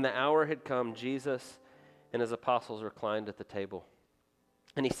 When the hour had come, Jesus and his apostles reclined at the table.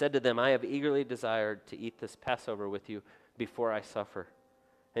 And he said to them, I have eagerly desired to eat this Passover with you before I suffer.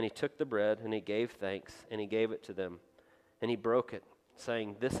 And he took the bread, and he gave thanks, and he gave it to them. And he broke it,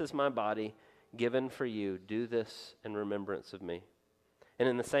 saying, This is my body given for you. Do this in remembrance of me. And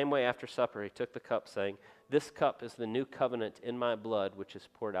in the same way, after supper, he took the cup, saying, This cup is the new covenant in my blood, which is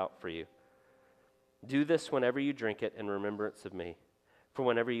poured out for you. Do this whenever you drink it in remembrance of me. For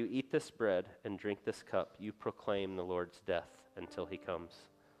whenever you eat this bread and drink this cup, you proclaim the Lord's death until he comes.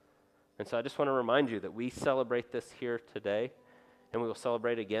 And so I just want to remind you that we celebrate this here today, and we will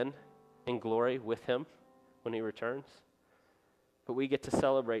celebrate again in glory with him when he returns. But we get to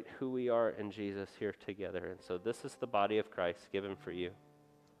celebrate who we are in Jesus here together. And so this is the body of Christ given for you.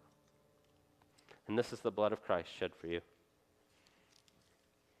 And this is the blood of Christ shed for you.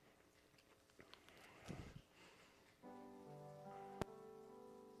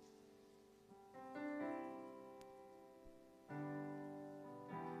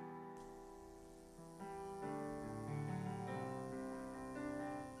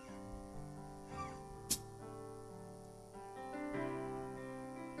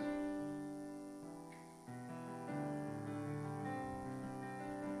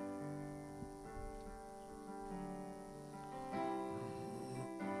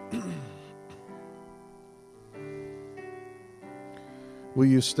 Will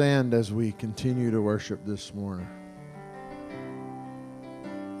you stand as we continue to worship this morning?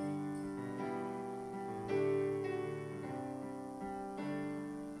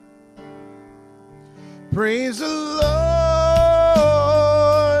 Praise the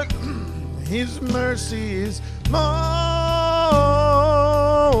Lord, his mercy is more,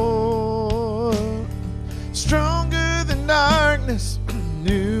 stronger than darkness,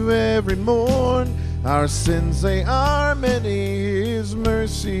 new every morn. Our sins, they are many, his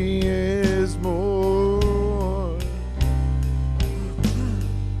mercy is more.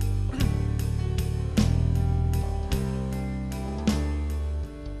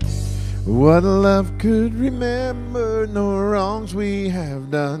 What love could remember, no wrongs we have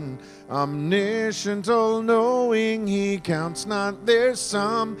done. Omniscient, all-knowing, he counts not their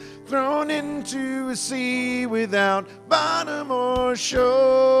sum. Thrown into a sea without bottom or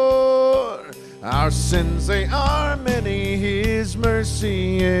shore. Our sins, they are many, his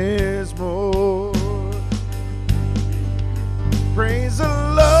mercy is more. Praise the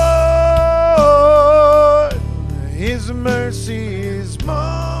Lord, his mercy is more.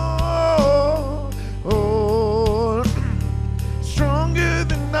 Oh, stronger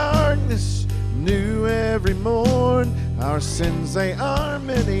than darkness, new every morn. Our sins, they are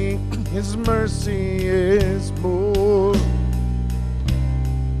many, his mercy is more.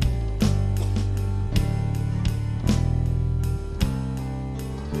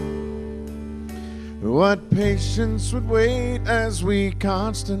 What patience would wait as we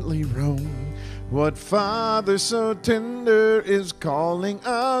constantly roam? What Father so tender is calling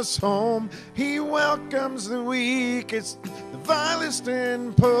us home? He welcomes the weakest, the vilest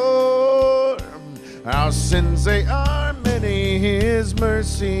and poor. Our sins, they are many, his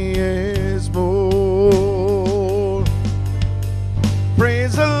mercy is more.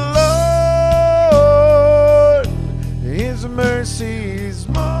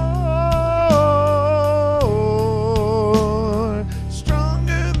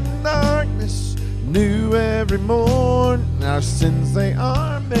 every morn. Our sins, they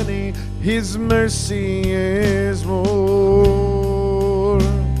are many. His mercy is more.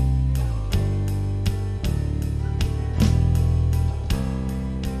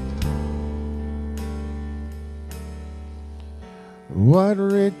 What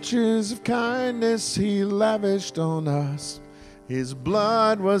riches of kindness he lavished on us. His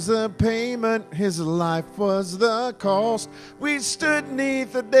blood was the payment, his life was the cost. We stood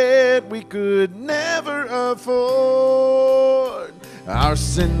neath a debt we could never afford. Our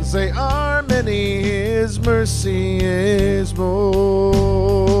sins, they are many, his mercy is more.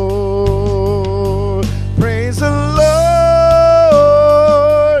 Praise the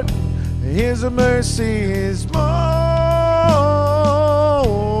Lord, his mercy is more.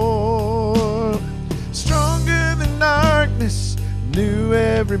 Stronger than darkness, new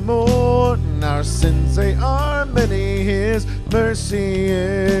every morn. Our sins, they are many, his mercy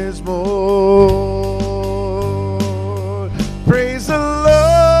is more. Praise the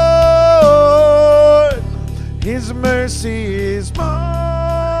Lord, his mercy is more.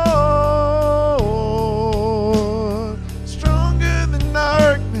 Stronger than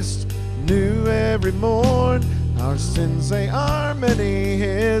darkness, new every morn. Our sins, they are many,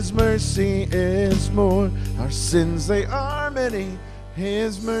 his mercy is more. Our sins, they are many,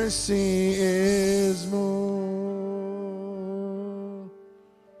 his mercy is more.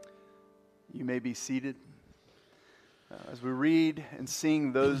 You may be seated. As we read and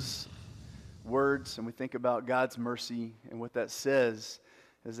sing those words and we think about God's mercy, and what that says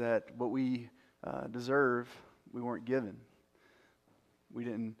is that what we deserve, we weren't given. We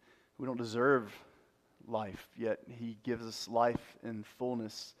don't deserve life, yet he gives us life in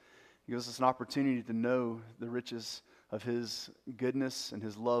fullness. He gives us an opportunity to know the riches of his goodness and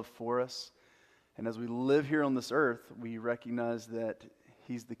his love for us. And as we live here on this earth, we recognize that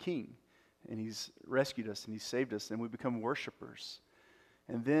he's the king, and he's rescued us, and he's saved us, and we become worshipers.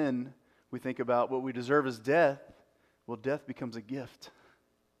 And then we think about what we deserve as death. Well, death becomes a gift,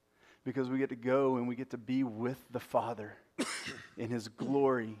 because we get to go and we get to be with the Father in his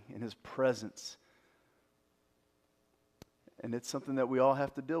glory, in his presence. And it's something that we all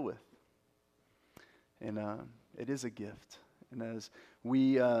have to deal with. And it is a gift. And as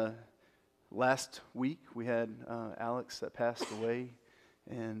we, last week, we had Alex that passed away.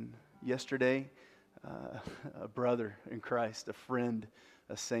 And yesterday, a brother in Christ, a friend,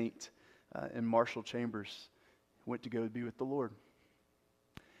 a saint in Marshall Chambers went to go be with the Lord.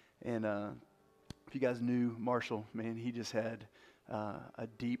 And if you guys knew Marshall, man, he just had a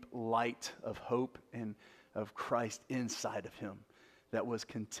deep light of hope and of Christ inside of him that was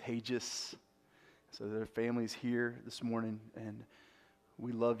contagious. So their family's here this morning, and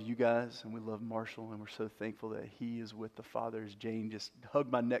we love you guys, and we love Marshall, and we're so thankful that he is with the Father. As Jane just hugged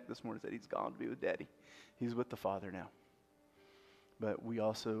my neck this morning and said he's gone to be with Daddy. He's with the Father now. But we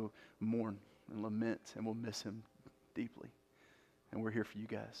also mourn and lament, and we'll miss him deeply. And we're here for you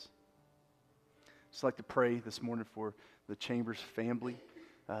guys. Just like to pray this morning for the Chambers family.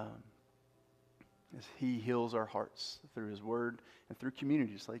 As he heals our hearts through his word and through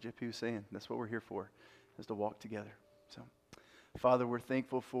community, just like JP was saying. That's what we're here for, is to walk together. So, Father, we're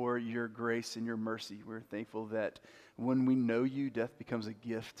thankful for your grace and your mercy. We're thankful that when we know you, death becomes a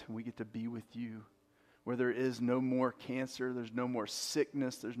gift, and we get to be with you, where there is no more cancer, there's no more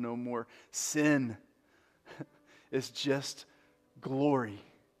sickness, there's no more sin. It's just glory.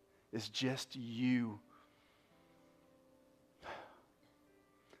 It's just you.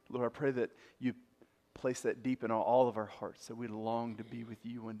 Lord, I pray that you place that deep in all of our hearts, that we long to be with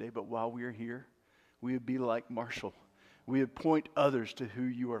you one day. But while we are here, we would be like Marshall. We would point others to who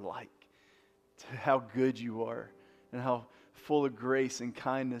you are like, to how good you are, and how full of grace and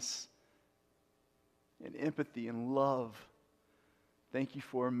kindness and empathy and love. Thank you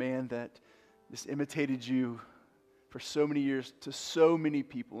for a man that just imitated you for so many years to so many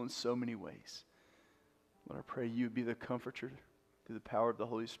people in so many ways. Lord, I pray you would be the comforter through the power of the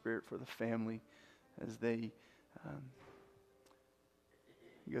Holy Spirit for the family as they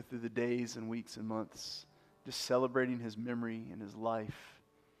go through the days and weeks and months just celebrating his memory and his life,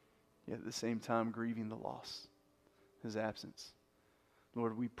 yet at the same time grieving the loss, his absence.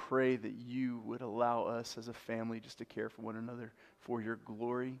 Lord, we pray that you would allow us as a family just to care for one another for your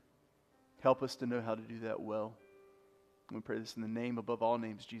glory. Help us to know how to do that well. We pray this in the name above all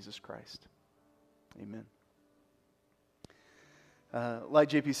names, Jesus Christ. Amen. Like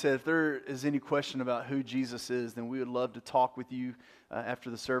JP said, if there is any question about who Jesus is, then we would love to talk with you after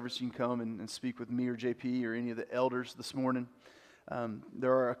the service. You can come and speak with me or JP or any of the elders this morning.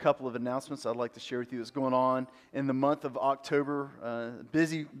 There are a couple of announcements I'd like to share with you that's going on in the month of October.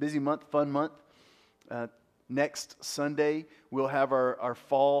 Busy month, fun month. next Sunday, we'll have our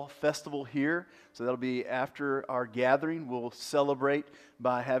fall festival here. So that'll be after our gathering. We'll celebrate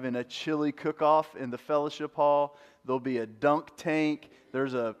by having a chili cook-off in the fellowship hall. There'll be a dunk tank.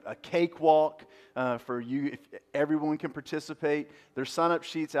 There's a cakewalk for you. If everyone can participate. There's sign-up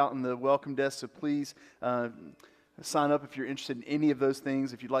sheets out in the welcome desk, so please sign up if you're interested in any of those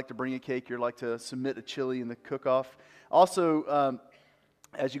things. If you'd like to bring a cake, you'd like to submit a chili in the cook-off. Also,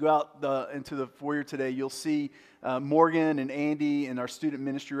 as you go out into the foyer today, you'll see Morgan and Andy and our student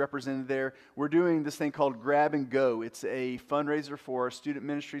ministry represented there. We're doing this thing called Grab and Go. It's a fundraiser for our student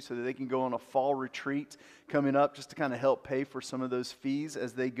ministry so that they can go on a fall retreat coming up just to kind of help pay for some of those fees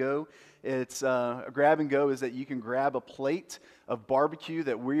as they go. It's a Grab and Go is that you can grab a plate of barbecue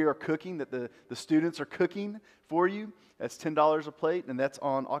that we are cooking, that the students are cooking for you. That's $10 a plate, and that's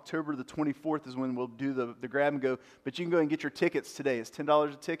on October the 24th is when we'll do the Grab and Go. But you can go and get your tickets today. It's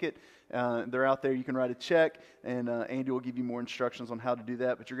 $10 a ticket. They're out there. You can write a check, and Andy will give you more instructions on how to do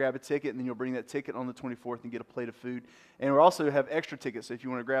that. But you grab a ticket, and then you'll bring that ticket on the 24th and get a plate of food. And we'll also have extra tickets, so if you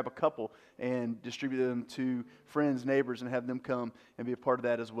want to grab a couple and distribute them to friends, neighbors, and have them come and be a part of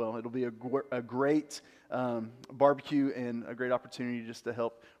that as well. It'll be a great barbecue and a great opportunity just to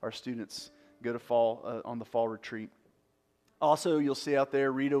help our students go to fall on the fall retreat. Also, you'll see out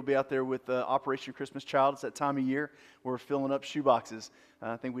there, Rita will be out there with Operation Christmas Child. It's that time of year where we're filling up shoe boxes.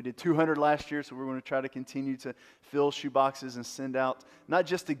 I think we did 200 last year, so we're going to try to continue to fill shoe boxes and send out not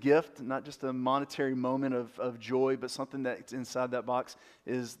just a gift, not just a monetary moment of joy, but something that's inside that box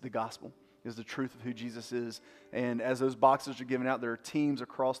is the gospel, is the truth of who Jesus is. And as those boxes are given out, there are teams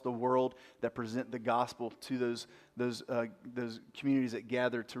across the world that present the gospel to those communities that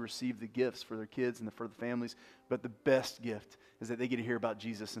gather to receive the gifts for their kids and for the families. But the best gift is that they get to hear about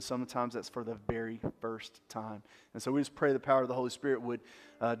Jesus, and sometimes that's for the very first time. And so we just pray the power of the Holy Spirit would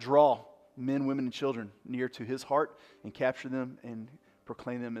draw men, women, and children near to His heart and capture them and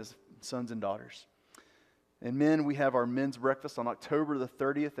proclaim them as sons and daughters. And men, we have our men's breakfast on October the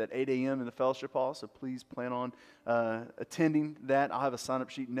 30th at 8 a.m. in the fellowship hall, so please plan on attending that. I'll have a sign-up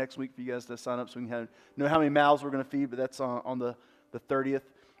sheet next week for you guys to sign up so we can know how many mouths we're going to feed, but that's on the 30th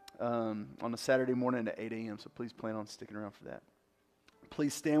on a Saturday morning at 8 a.m., so please plan on sticking around for that.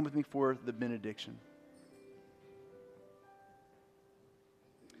 Please stand with me for the benediction.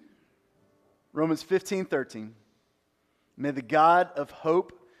 Romans 15:13. May the God of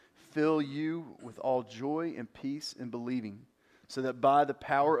hope fill you with all joy and peace in believing, so that by the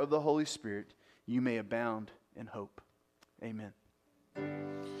power of the Holy Spirit you may abound in hope. Amen.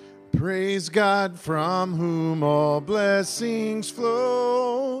 Praise God from whom all blessings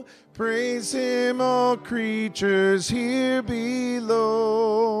flow. Praise Him, all creatures here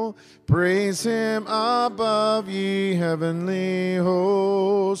below. Praise Him above, ye heavenly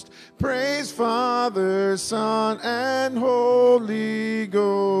host. Praise Father, Son, and Holy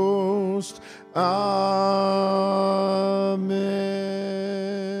Ghost. Amen.